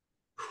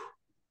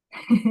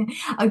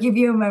 I'll give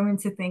you a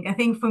moment to think. I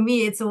think for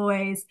me, it's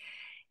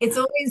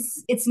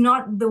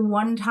not the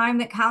one time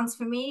that counts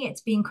for me.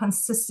 It's being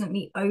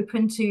consistently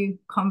open to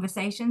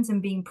conversations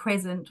and being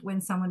present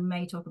when someone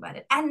may talk about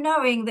it. And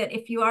knowing that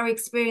if you are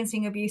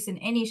experiencing abuse in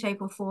any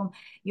shape or form,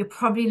 you're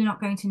probably not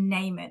going to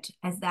name it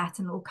as that,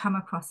 and it will come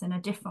across in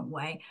a different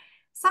way.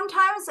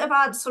 Sometimes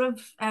about sort of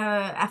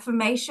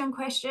affirmation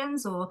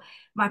questions, or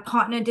my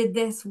partner did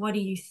this, what do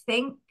you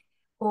think?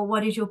 Or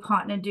what did your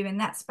partner do in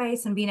that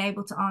space? And being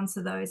able to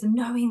answer those, and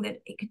knowing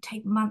that it could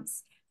take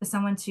months for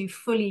someone to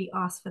fully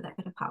ask for that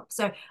bit of help.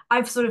 So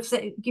I've sort of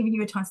given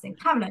you a chance to think.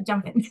 Pamela,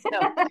 jump in.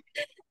 Yeah.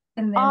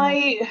 And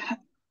then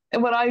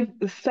what I've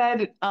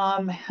said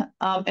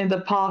in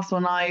the past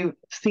when I've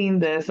seen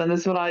this, and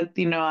this is what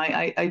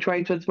I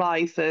try to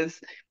advise,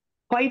 is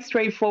quite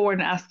straightforward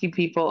and asking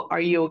people,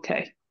 are you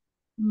okay?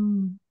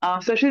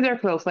 Especially if they're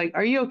close, like,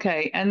 are you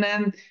okay? And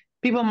then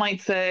people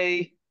might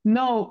say,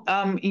 no,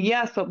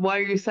 yes, but why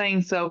are you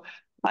saying so?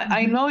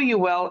 I know you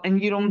well,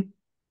 and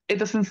it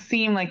doesn't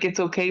seem like it's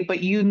okay, but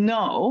you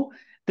know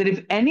that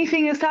if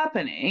anything is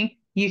happening,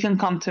 you can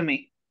come to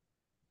me.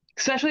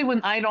 Especially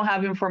when I don't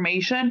have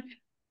information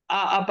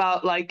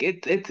about, like,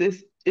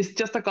 it's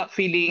just a gut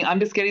feeling. I'm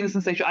just getting the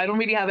sensation. I don't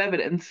really have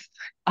evidence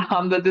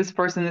that this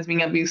person is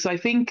being abused. So I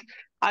think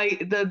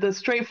the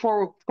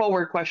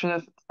straightforward question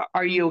of,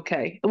 are you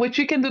okay? Which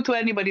you can do to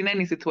anybody in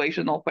any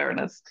situation, in all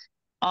fairness.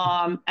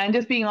 And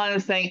just being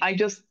honest, saying, I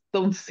just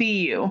don't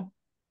see you.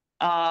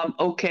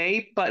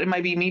 Okay, but it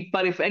might be me.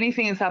 But if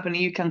anything is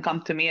happening, you can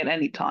come to me at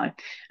any time,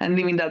 and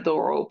leaving that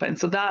door open.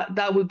 So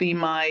that would be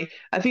I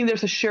think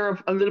there's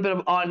a little bit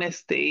of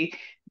honesty,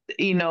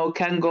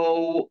 can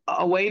go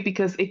away,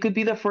 because it could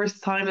be the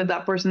first time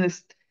that person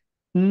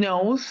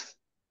knows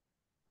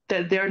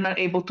that they're not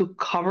able to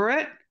cover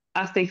it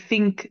as they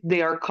think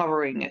they are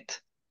covering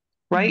it.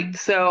 Right.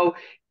 So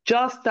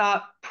just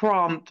that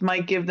prompt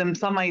might give them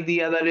some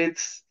idea that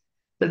it's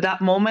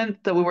that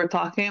moment that we were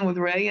talking with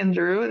Ray and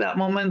Drew, that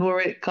moment where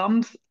it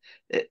comes,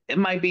 it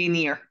might be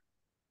near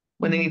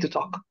when they need to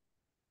talk.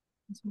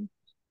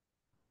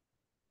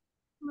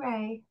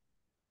 Ray.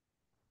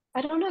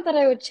 I don't know that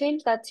I would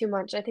change that too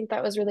much. I think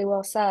that was really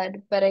well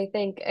said, but I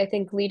think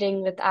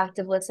leading with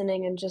active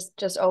listening and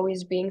just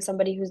always being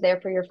somebody who's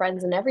there for your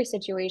friends in every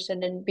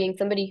situation and being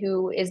somebody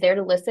who is there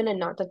to listen and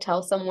not to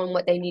tell someone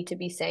what they need to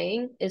be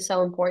saying is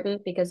so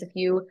important, because if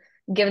you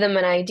give them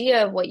an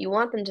idea of what you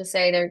want them to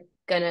say, they're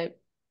gonna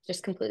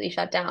just completely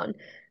shut down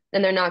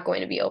and they're not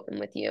going to be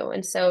open with you.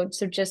 And so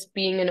just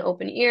being an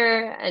open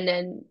ear and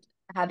then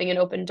having an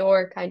open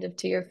door kind of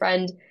to your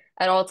friend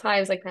at all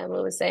times, like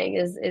Pamela was saying,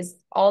 is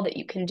all that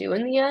you can do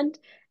in the end,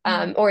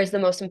 or is the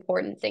most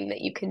important thing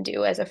that you can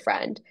do as a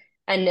friend,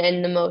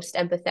 and the most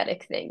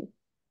empathetic thing.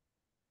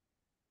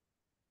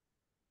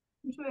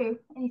 Drew,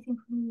 anything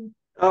from you?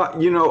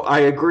 I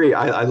agree.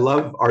 I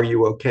love "Are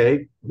you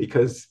okay?"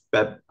 because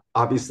that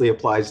obviously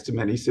applies to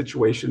many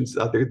situations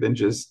other than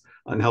just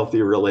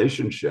unhealthy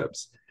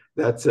relationships.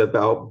 That's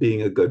about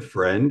being a good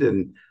friend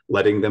and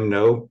letting them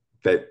know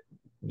that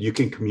you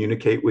can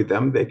communicate with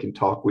them, they can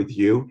talk with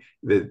you,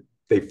 that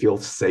they feel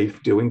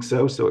safe doing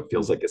so. So it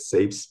feels like a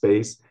safe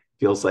space,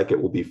 feels like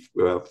it will be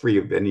free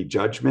of any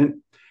judgment.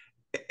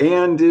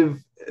 And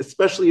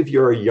especially if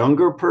you're a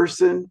younger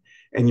person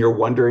and you're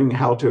wondering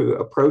how to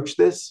approach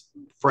this,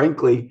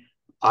 frankly,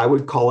 I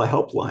would call a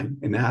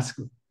helpline and ask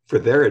for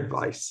their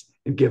advice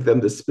and give them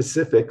the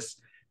specifics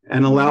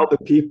and allow the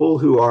people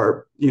who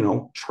are,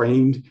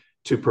 trained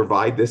to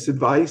provide this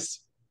advice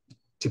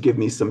to give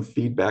me some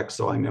feedback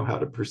so I know how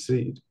to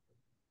proceed.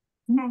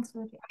 Thanks,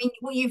 Roger. I mean,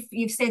 well,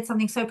 you've said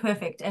something so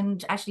perfect,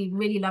 and actually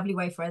really lovely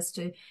way for us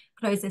to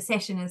close this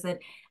session is that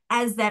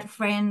as that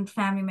friend,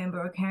 family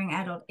member, or caring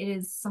adult, it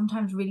is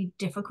sometimes really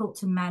difficult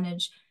to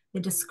manage the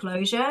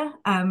disclosure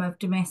of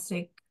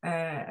domestic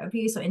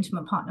abuse or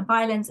intimate partner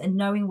violence, and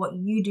knowing what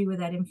you do with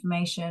that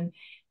information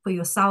for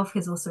yourself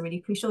is also really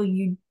crucial.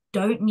 You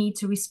don't need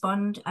to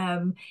respond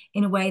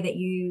in a way that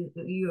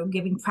you're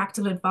giving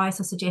practical advice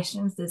or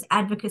suggestions. There's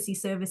advocacy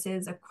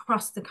services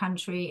across the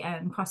country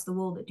and across the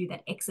world that do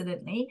that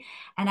excellently.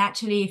 And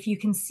actually, if you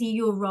can see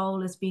your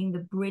role as being the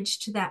bridge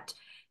to that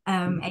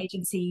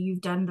agency,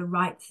 you've done the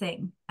right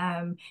thing.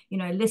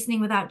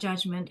 Listening without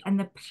judgment, and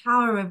the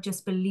power of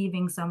just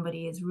believing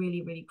somebody is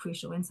really, really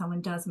crucial when someone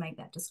does make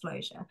that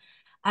disclosure.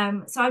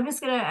 So I'm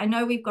just I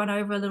know we've gone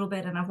over a little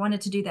bit, and I've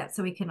wanted to do that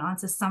so we can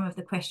answer some of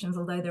the questions,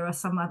 although there are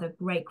some other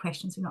great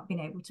questions we've not been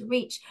able to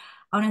reach.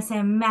 I want to say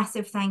a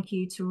massive thank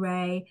you to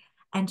Ray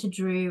and to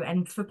Drew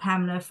and for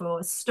Pamela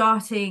for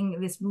starting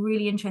this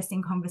really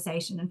interesting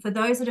conversation. And for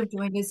those that have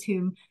joined us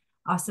who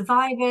are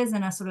survivors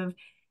and are sort of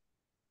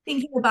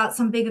thinking about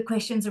some bigger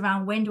questions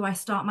around when do I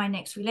start my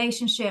next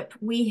relationship,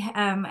 we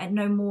at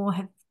No More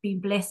have been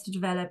blessed to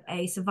develop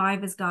a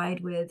survivor's guide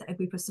with a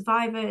group of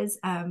survivors.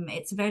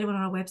 It's available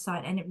on our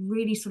website, and it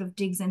really sort of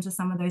digs into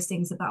some of those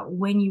things about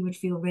when you would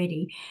feel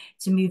ready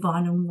to move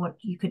on and what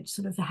you could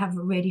sort of have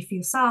ready for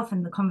yourself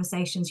and the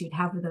conversations you'd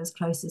have with those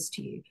closest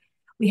to you.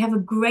 We have a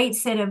great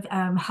set of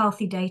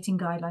healthy dating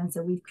guidelines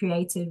that we've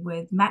created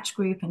with Match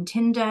Group and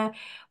Tinder,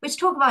 which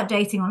talk about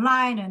dating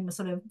online and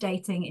sort of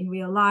dating in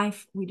real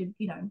life. We did,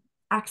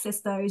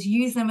 access those,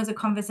 use them as a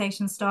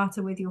conversation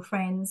starter with your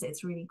friends.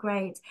 It's really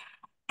great.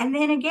 And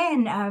then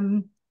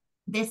again,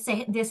 this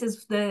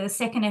is the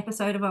second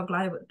episode of our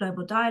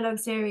Global Dialogue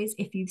series.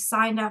 If you've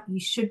signed up, you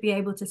should be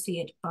able to see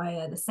it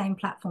via the same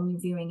platform you're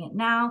viewing it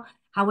now.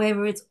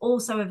 However, it's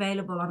also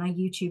available on our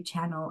YouTube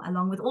channel,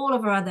 along with all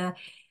of our other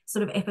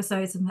sort of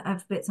episodes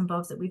of bits and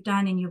bobs that we've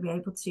done, and you'll be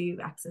able to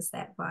access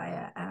that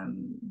via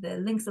the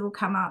links that will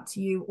come out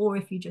to you, or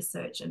if you just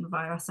search and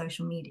via our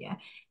social media.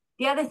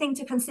 The other thing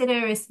to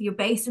consider is if you're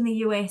based in the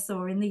US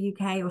or in the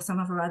UK or some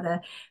of our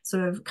other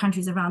sort of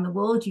countries around the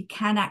world, you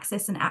can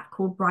access an app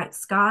called Bright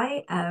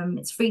Sky.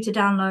 It's free to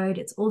download.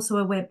 It's also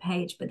a web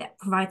page, but that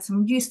provides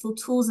some useful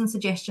tools and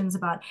suggestions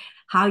about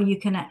how you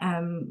can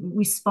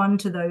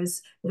respond to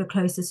those that are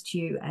closest to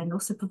you, and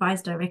also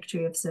provides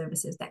directory of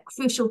services, that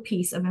crucial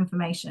piece of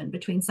information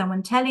between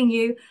someone telling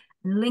you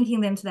and linking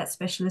them to that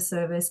specialist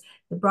service,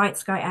 the Bright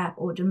Sky app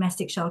or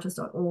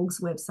domesticshelters.org's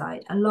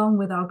website, along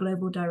with our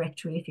global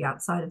directory, if you're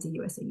outside of the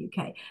US or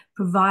UK,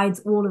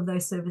 provides all of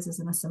those services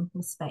in a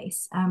simple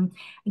space.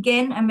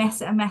 Again, a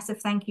massive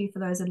thank you for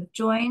those that have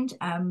joined.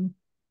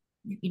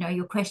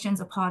 Your questions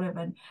are part of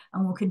it,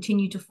 and we'll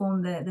continue to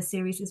form the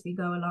series as we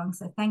go along.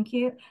 So thank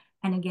you.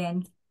 And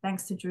again,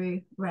 thanks to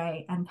Drew,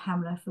 Ray, and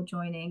Pamela for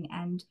joining,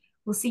 and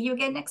we'll see you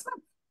again next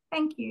month.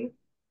 Thank you.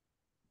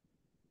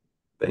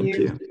 Thank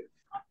you.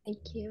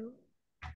 Thank you.